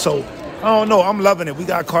undeniable. So, I don't know. I'm loving it. We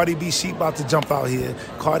got Cardi B. She about to jump out here.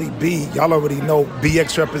 Cardi B, y'all already know,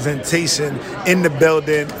 BX representation in the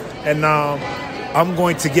building. And I'm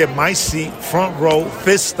going to get my seat, front row,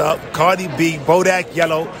 fist up, Cardi B, Bodak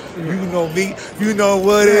Yellow. You know me. You know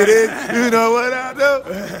what it is. You know what I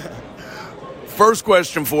do. First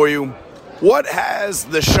question for you. What has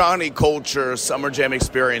the Shawnee Culture Summer Jam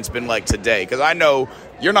experience been like today? Because I know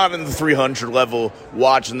you're not in the 300 level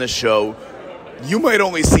watching the show. You might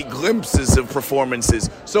only see glimpses of performances.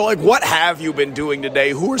 So, what have you been doing today?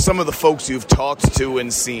 Who are some of the folks you've talked to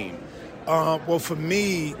and seen? Well, for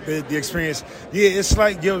me, the experience, it's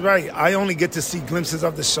like, you're right. I only get to see glimpses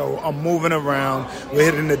of the show. I'm moving around. We're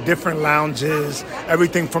hitting the different lounges,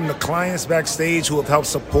 everything from the clients backstage who have helped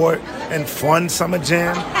support and fund Summer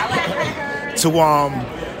Jam to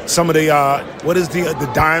some of the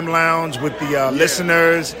the Dime Lounge with the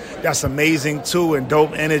listeners. That's amazing too, and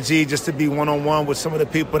dope energy just to be one-on-one with some of the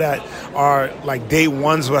people that are like day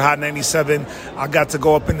ones with Hot 97. I got to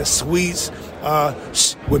go up in the suites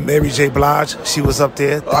with Mary J. Blige. She was up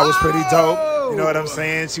there. That was pretty dope. You know what I'm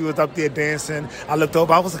saying? She was up there dancing. I looked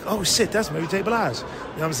over. I was like, oh, shit, that's Mary J. Blige. You know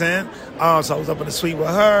what I'm saying? So I was up in the suite with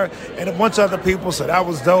her and a bunch of other people, so that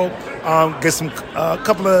was dope. Get a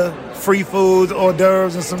couple of free foods, hors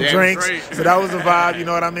d'oeuvres, and some drinks. So that was a vibe, you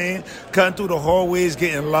know what I mean? Cutting through the hallways,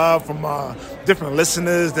 getting love from different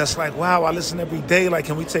listeners that's like, wow, I listen every day. Like,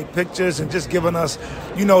 can we take pictures? And just giving us,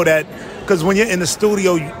 that, because when you're in the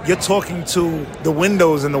studio, you're talking to the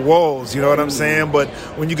windows and the walls, you know what I'm saying? But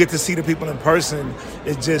when you get to see the people in person,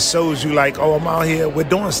 it just shows you like, oh, I'm out here, we're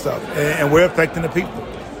doing stuff, and we're affecting the people.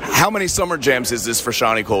 How many Summer Jams is this for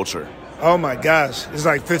Shawnee Culture? Oh, my gosh. It's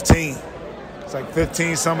like 15. It's like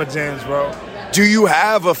 15 Summer Jams, bro. Do you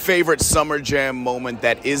have a favorite Summer Jam moment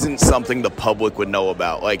that isn't something the public would know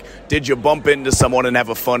about? Like, did you bump into someone and have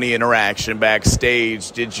a funny interaction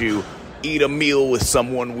backstage? Did you eat a meal with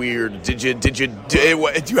someone weird? Do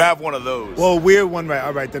you have one of those? Well, weird one, right?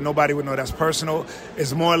 All right, that nobody would know. That's personal.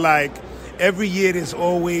 It's more like every year there's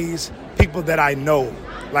always people that I know,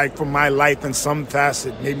 like from my life in some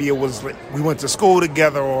facet. Maybe it was like we went to school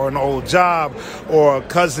together, or an old job, or a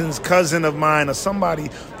cousin of mine, or somebody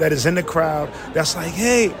that is in the crowd that's like,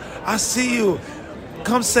 hey, I see you.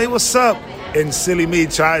 Come say what's up. And silly me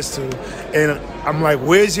tries to. And I'm like,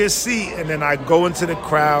 where's your seat? And then I go into the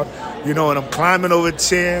crowd, and I'm climbing over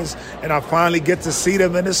chairs, and I finally get to see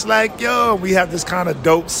them. And it's like, yo, we have this kind of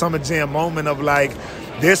dope Summer Jam moment of like,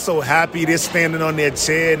 they're so happy. They're standing on their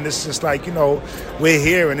chair, and it's just like, we're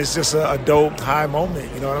here, and it's just a dope high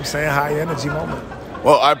moment. You know what I'm saying? High energy moment.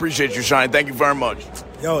 Well, I appreciate you, Shine. Thank you very much.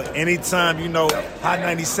 Yo, anytime, Hot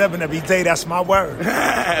 97 every day, that's my word.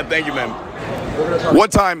 Thank you, man.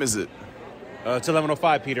 What time is it? It's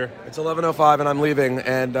 11:05, Peter. It's 11:05, and I'm leaving.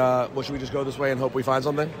 And should we just go this way and hope we find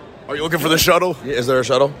something? Are you looking for the shuttle? Yeah, is there a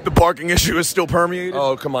shuttle? The parking issue is still permeated?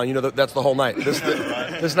 Oh, come on. That's the whole night.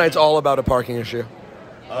 This night's all about a parking issue.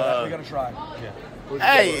 We got to try. Yeah.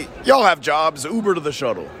 Hey, y'all have jobs. Uber to the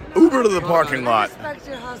shuttle. Uber to the parking lot. Respect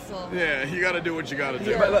your hustle. Yeah, you got to do what you got to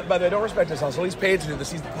do. But they don't respect his hustle. He's paid to do this.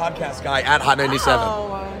 He's the podcast guy at Hot 97.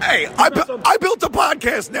 Hey, I built a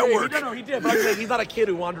podcast network. No, he did. But he's not a kid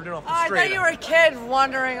who wandered in off the I street. thought you were a kid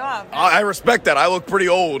wandering off. I respect that. I look pretty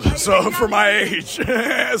old, so for my age.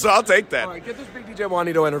 So I'll take that. All right, get this Big DJ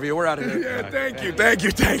Juanito interview. We're out of here. Yeah, thank you. Thank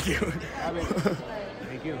you.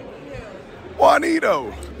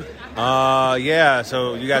 Juanito. Yeah,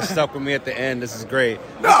 so you guys stuck with me at the end. This is great.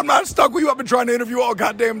 No, I'm not stuck with you. I've been trying to interview all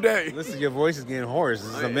goddamn day. Listen, your voice is getting hoarse.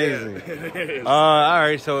 This is amazing. All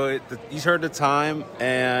right, so you heard the time,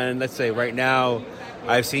 and let's say right now,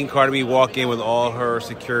 I've seen Cardi B walk in with all her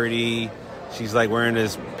security. She's like wearing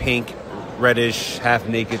this pink, reddish,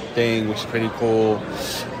 half-naked thing, which is pretty cool.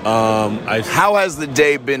 How has the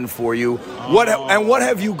day been for you? What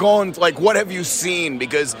have you gone, what have you seen?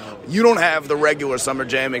 Because you don't have the regular Summer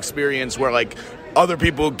Jam experience where, other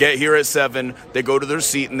people get here at 7, they go to their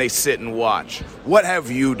seat, and they sit and watch. What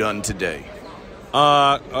have you done today?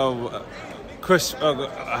 I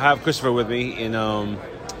have Christopher with me, and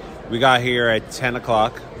we got here at 10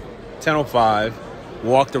 o'clock, 10:05,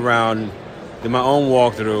 walked around, did my own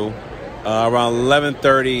walkthrough. Around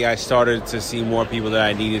 11:30, I started to see more people that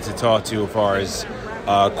I needed to talk to as far as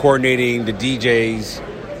coordinating the DJs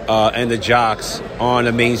and the jocks on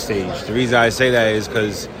the main stage. The reason I say that is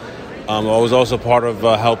because I was also part of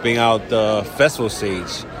helping out the festival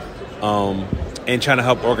stage and trying to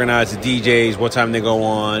help organize the DJs, what time they go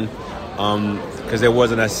on, because there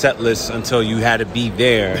wasn't a set list until you had to be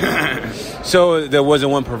there. So there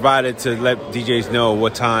wasn't one provided to let DJs know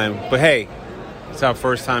what time. But hey, it's our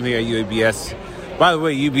first time here at UBS. By the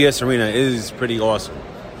way, UBS Arena is pretty awesome.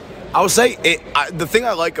 I would say the thing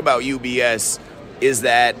I like about UBS is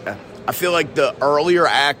that I feel like the earlier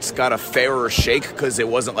acts got a fairer shake because it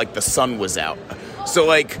wasn't like the sun was out.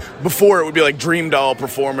 So before it would be Dream Doll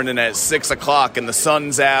performing in at 6 o'clock and the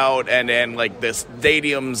sun's out, and then the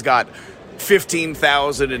stadium's got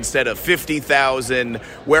 15,000 instead of 50,000.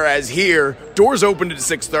 Whereas here, doors opened at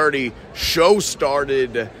 6:30, show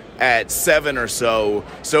started at 7 or so.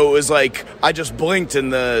 So it was I just blinked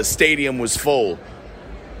and the stadium was full.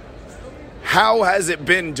 How has it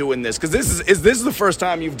been doing this? Because this is the first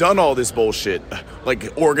time you've done all this bullshit,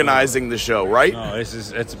 organizing the show, right? No,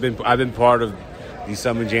 I've been part of these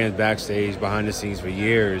Summer Jams backstage, behind the scenes for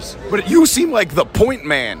years. But you seem like the point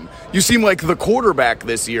man. You seem like the quarterback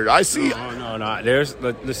this year. I see. No.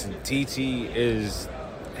 Listen, TT is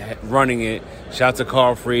running it. Shout out to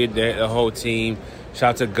Carl Freed, the whole team. Shout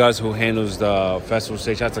out to Gus, who handles the festival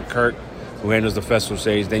stage. Shout out to Kurt, who handles the festival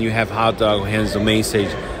stage. Then you have Hot Dog, who handles the main stage.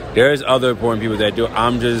 There's other important people that do it.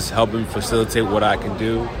 I'm just helping facilitate what I can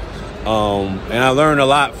do. And I learned a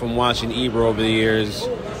lot from watching Ebro over the years.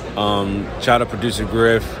 Shout out to producer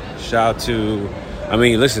Griff. Shout out to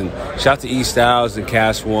E Styles and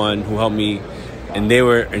Cast One, who helped me. And they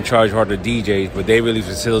were in charge of the DJs, but they really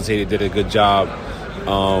facilitated, did a good job.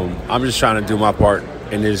 I'm just trying to do my part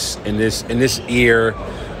in this year,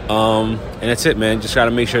 and that's it, man. Just try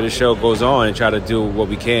to make sure the show goes on and try to do what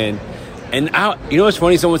we can. And you know what's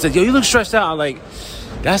funny? Someone said, "Yo, you look stressed out." I'm like,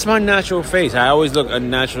 that's my natural face. I always look a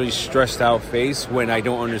naturally stressed out face when I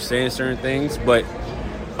don't understand certain things. But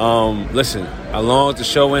listen, as long as the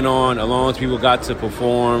show went on, as long as people got to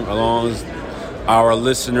perform, as long as our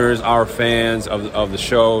listeners, our fans of the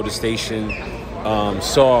show, the station,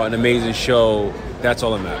 saw an amazing show, that's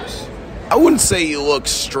all that matters. I wouldn't say you look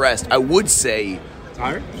stressed. I would say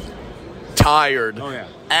tired. Oh, yeah.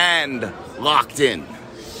 And locked in.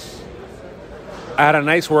 I had a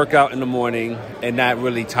nice workout in the morning, and that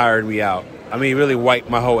really tired me out. I mean, it really wiped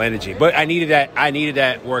my whole energy. But I needed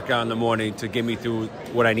that workout in the morning to get me through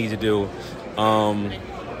what I need to do.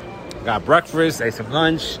 Got breakfast, ate some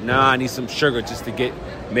lunch. Now I need some sugar just to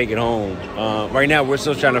make it home. Right now, we're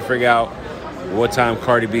still trying to figure out what time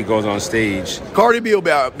Cardi B goes on stage. Cardi B will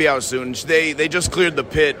be out soon. They just cleared the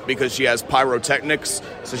pit because she has pyrotechnics,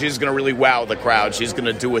 so she's going to really wow the crowd. She's going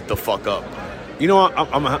to do it the fuck up. You know,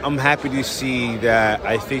 I'm happy to see that.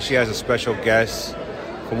 I think she has a special guest.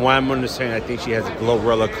 From what I'm understanding, I think she has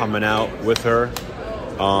Glorilla coming out with her.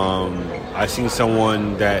 I seen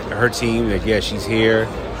someone that her team that she's here.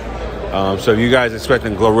 So if you guys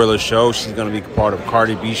expecting Glorilla's show, she's going to be part of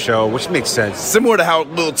Cardi B's show, which makes sense. Similar to how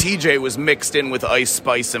Lil TJ was mixed in with Ice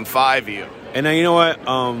Spice and Fivio. And then you know what?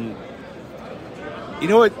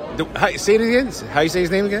 Say it again. How you say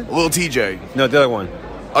his name again? Lil TJ. No, the other one.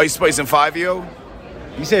 Ice Spice and Fivio.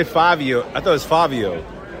 You said Fivio. I thought it was Fabio.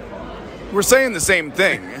 We're saying the same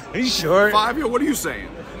thing. Are you sure? Fivio. What are you saying?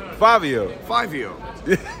 Fivio.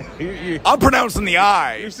 I'm pronouncing the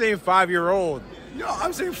I. You're saying 5-year-old. No,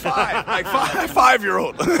 I'm saying 5. Like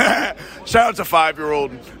 5-year-old. Shout out to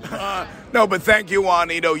 5-year-old. No, but thank you,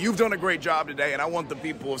 Juanito. You've done a great job today, and I want the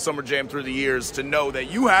people of Summer Jam through the years to know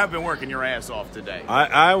that you have been working your ass off today.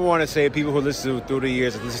 I want to say, people who listen to through the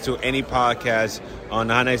years, listen to any podcast on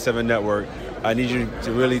the Hot 97 Network, I need you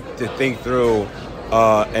to really think through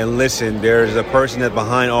and listen. There's a person that's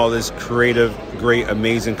behind all this creative, great,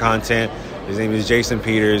 amazing content. His name is Jason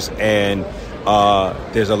Peters, and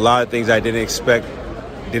there's a lot of things I didn't expect,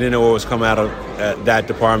 didn't know what was coming out of that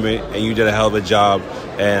department, and you did a hell of a job,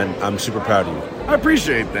 and I'm super proud of you. I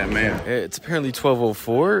appreciate that, man. It's apparently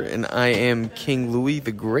 12:04, and I am King Louis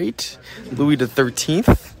the Great, Louis the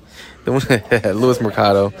 13th, Louis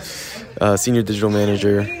Mercado, Senior Digital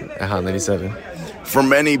Manager at Hot 97. For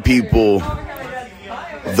many people,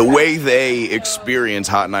 the way they experience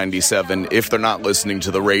Hot 97, if they're not listening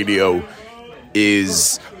to the radio,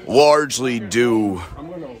 is largely due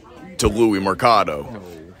to Louis Mercado.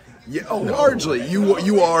 Yeah, largely.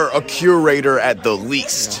 You are a curator at the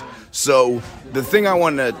least. So the thing I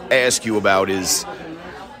want to ask you about is,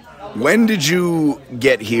 when did you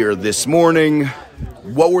get here this morning?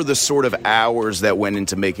 What were the sort of hours that went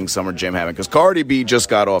into making Summer Jam happen? Because Cardi B just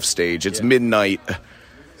got off stage. It's midnight.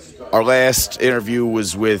 Our last interview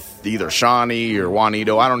was with either Shawnee or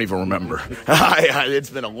Juanito. I don't even remember. It's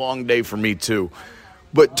been a long day for me, too.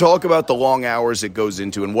 But talk about the long hours it goes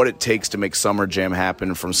into and what it takes to make Summer Jam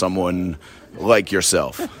happen from someone like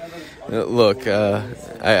yourself. Look,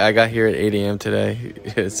 I got here at 8 a.m. today,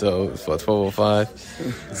 so it's 12:05.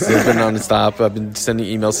 So it's been non-stop. I've been sending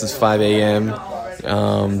emails since 5 a.m.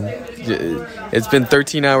 It's been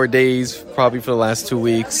 13-hour days probably for the last 2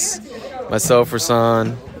 weeks. Myself,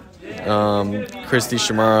 Rasan, Christy,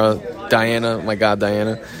 Shamara, Diana, my God,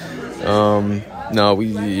 Diana.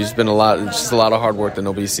 It's been it's just a lot of hard work that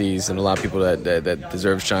nobody sees, and a lot of people that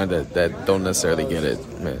deserve shine that don't necessarily get it,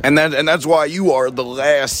 man. And that's why you are the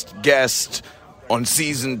last guest on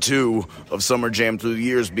season 2 of Summer Jam through the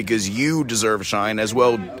years, because you deserve shine as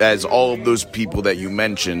well as all of those people that you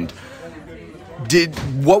mentioned.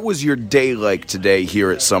 What was your day like today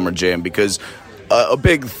here at Summer Jam? Because a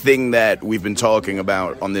big thing that we've been talking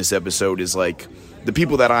about on this episode is like, the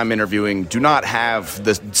people that I'm interviewing do not have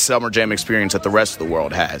the Summer Jam experience that the rest of the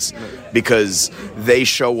world has, because they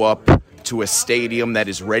show up to a stadium that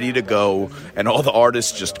is ready to go, and all the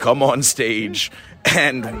artists just come on stage,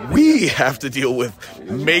 and we have to deal with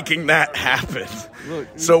making that happen.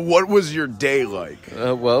 So what was your day like?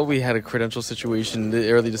 Well, we had a credential situation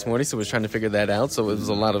early this morning, so we were trying to figure that out. So it was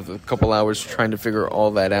a couple hours trying to figure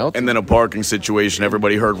all that out. And then a parking situation.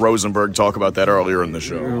 Everybody heard Rosenberg talk about that earlier in the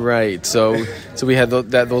show. Right. So we had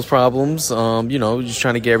those problems. Just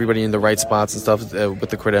trying to get everybody in the right spots and stuff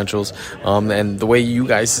with the credentials. And the way you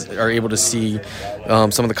guys are able to see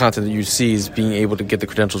some of the content that you see is being able to get the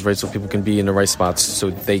credentials right so people can be in the right spots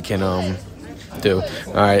so they can do.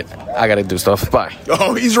 All right, I gotta do stuff. Bye.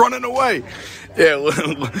 Oh, he's running away. Yeah,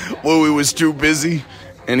 Louis was too busy,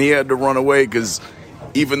 and he had to run away because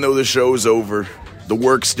even though the show's over, the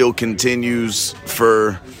work still continues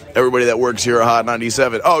for everybody that works here at Hot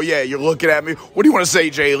 97. Oh, yeah, you're looking at me. What do you want to say,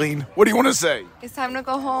 Jaylene? What do you want to say? It's time to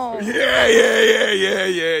go home. Yeah.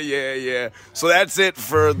 So that's it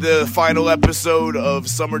for the final episode of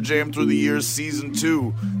Summer Jam Through the Years Season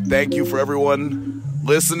 2. Thank you for everyone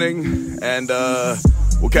listening, and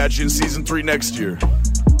we'll catch you in Season 3 next year.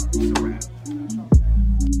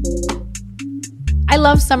 I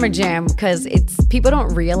love Summer Jam because people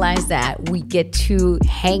don't realize that we get to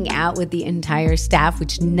hang out with the entire staff,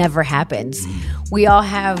 which never happens. We all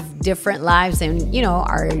have different lives, and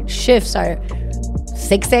our shifts are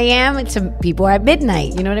 6 a.m. to people at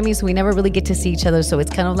midnight. You know what I mean? So we never really get to see each other. So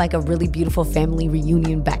it's kind of like a really beautiful family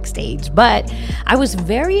reunion backstage. But I was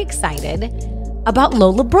very excited about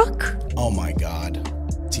Lola Brooke. Oh my God.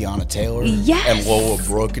 Tiana Taylor and Lola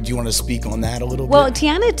Brooke. Do you want to speak on that a little bit? Well,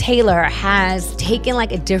 Tiana Taylor has taken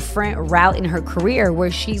like a different route in her career where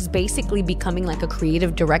she's basically becoming like a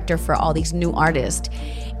creative director for all these new artists.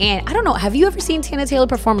 And I don't know, have you ever seen Tiana Taylor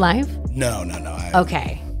perform live? No.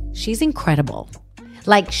 Okay. She's incredible.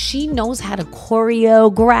 Like, she knows how to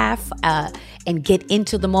choreograph and get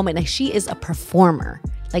into the moment. Like, she is a performer.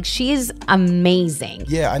 Like, she is amazing.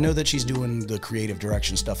 Yeah, I know that she's doing the creative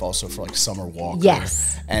direction stuff also for like Summer Walker.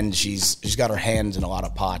 Yes. And she's got her hands in a lot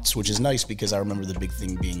of pots, which is nice because I remember the big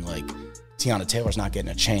thing being like Teyana Taylor's not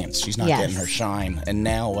getting a chance. She's not getting her shine. And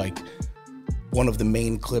now, like, one of the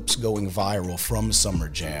main clips going viral from Summer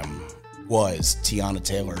Jam was Teyana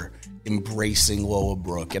Taylor embracing Lola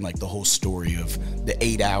Brooke and like the whole story of the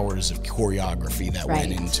 8 hours of choreography that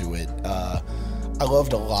went into it. I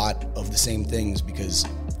loved a lot of the same things because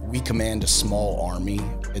we command a small army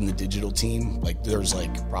in the digital team. Like, there's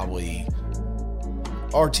like probably,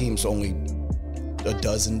 our team's only a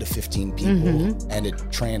dozen to 15 people, and it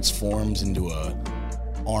transforms into a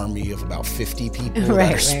army of about 50 people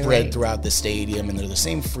that are spread throughout the stadium, and they're the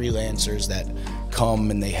same freelancers that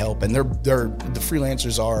come and they help, and they're the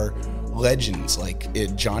freelancers are legends like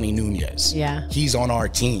Johnny Nunez. Yeah, he's on our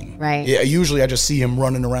team. Right. Yeah, usually I just see him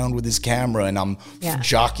running around with his camera and I'm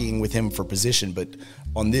jockeying with him for position, but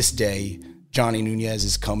on this day, Johnny Nunez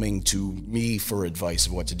is coming to me for advice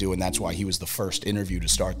of what to do, and that's why he was the first interview to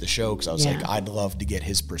start the show, because I was like, I'd love to get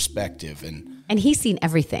his perspective. And he's seen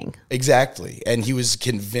everything. Exactly. And he was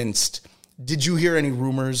convinced. Did you hear any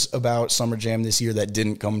rumors about Summer Jam this year that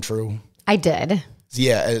didn't come true? I did.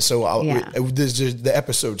 Yeah, so the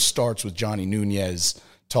episode starts with Johnny Nunez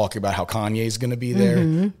talking about how Kanye's going to be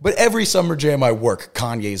there. But every Summer Jam I work,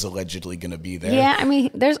 Kanye's allegedly going to be there. Yeah, I mean,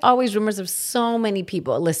 there's always rumors of so many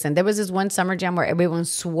people. Listen, there was this one Summer Jam where everyone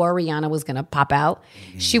swore Rihanna was going to pop out.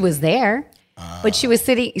 She was there, but she was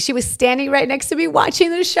standing right next to me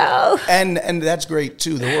watching the show. And that's great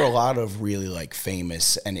too. There were a lot of really like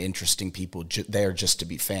famous and interesting people there just to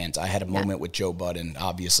be fans. I had a moment with Joe Budden.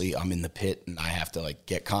 Obviously, I'm in the pit and I have to like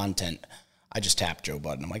get content. I just tapped Joe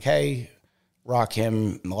Budden. I'm like, hey,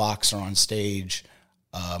 Rakim and the Lox are on stage.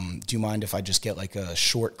 Do you mind if I just get like a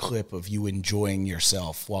short clip of you enjoying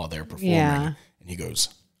yourself while they're performing? Yeah. And he goes,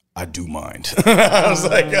 I do mind. I was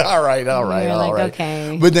like, all right.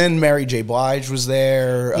 Okay. But then Mary J. Blige was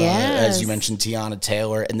there, as you mentioned, Teyana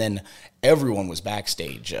Taylor, and then everyone was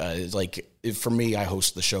backstage. For me, I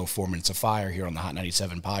host the show 4 Minutes of Fire here on the Hot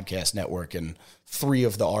 97 Podcast Network, and 3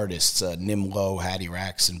 of the artists, Nim Low, Hattie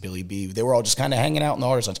Rax, and Billy B, they were all just kind of hanging out in the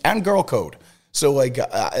artist lounge, and Girl Code. So like,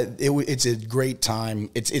 it's a great time.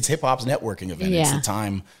 It's hip hop's networking event. Yeah. It's the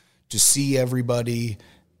time to see everybody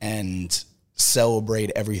and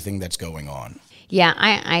celebrate everything that's going on. Yeah,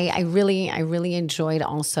 I really enjoyed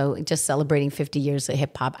also just celebrating 50 years of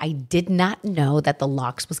hip hop. I did not know that the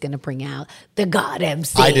Lox was going to bring out the God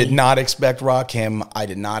MC. I did not expect Rakim. I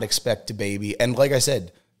did not expect DaBaby. And like I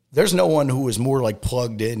said, there's no one who was more like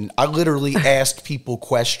plugged in. I literally asked people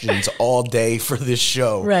questions all day for this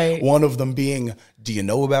show. Right. One of them being, do you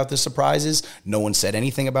know about the surprises? No one said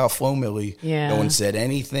anything about Flo Milli. Yeah. No one said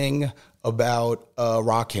anything about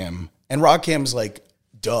Rakim. And Rakim's like,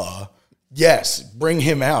 duh. Yes, bring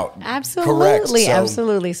him out. Absolutely,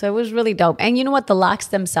 absolutely. So it was really dope. And you know what? The Lox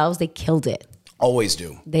themselves, they killed it. Always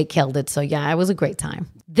do. They killed it. So yeah, it was a great time.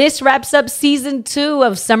 This wraps up season 2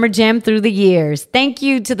 of Summer Jam Through the Years. Thank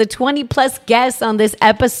you to the 20 plus guests on this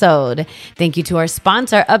episode. Thank you to our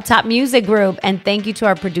sponsor, Up Top Music Group. And thank you to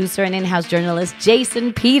our producer and in-house journalist,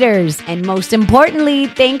 Jason Peters. And most importantly,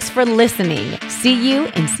 thanks for listening. See you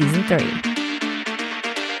in season 3.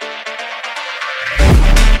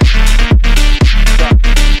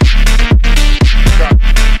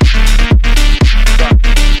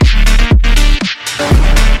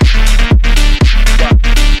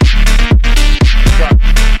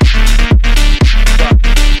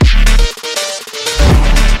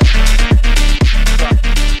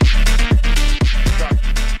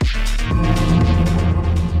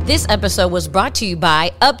 This episode was brought to you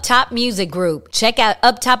by Up Top Music Group. Check out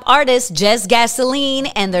Up Top artist Jez Gasoline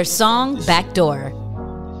and their song Backdoor.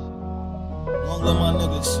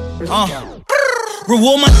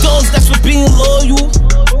 Reward my dogs, that's for being loyal.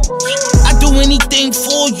 I do anything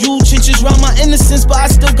for you. Trenches round my innocence, but I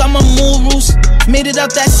still got my morals. Made it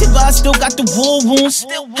out that shit, but I still got the war wounds.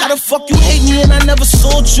 How the fuck you hate me and I never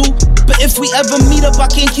sold you? But if we ever meet up,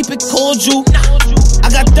 I can't keep it cordial.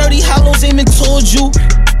 I got 30 hollows aiming towards you.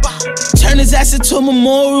 Turn his ass into a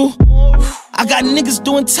memorial. I got niggas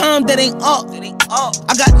doing time that ain't up.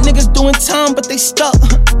 I got niggas doing time, but they stuck.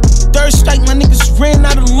 Third strike, my niggas ran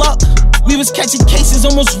out of luck. We was catching cases,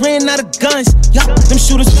 almost ran out of guns. Yeah, them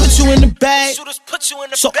shooters put you in the bag.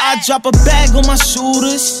 So I drop a bag on my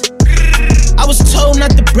shooters. I was told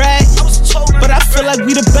not to brag, but I feel like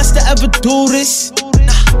we the best to ever do this.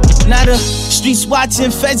 Now the streets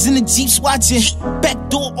watching, feds in the jeeps watching. Back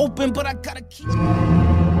door open, but I gotta keep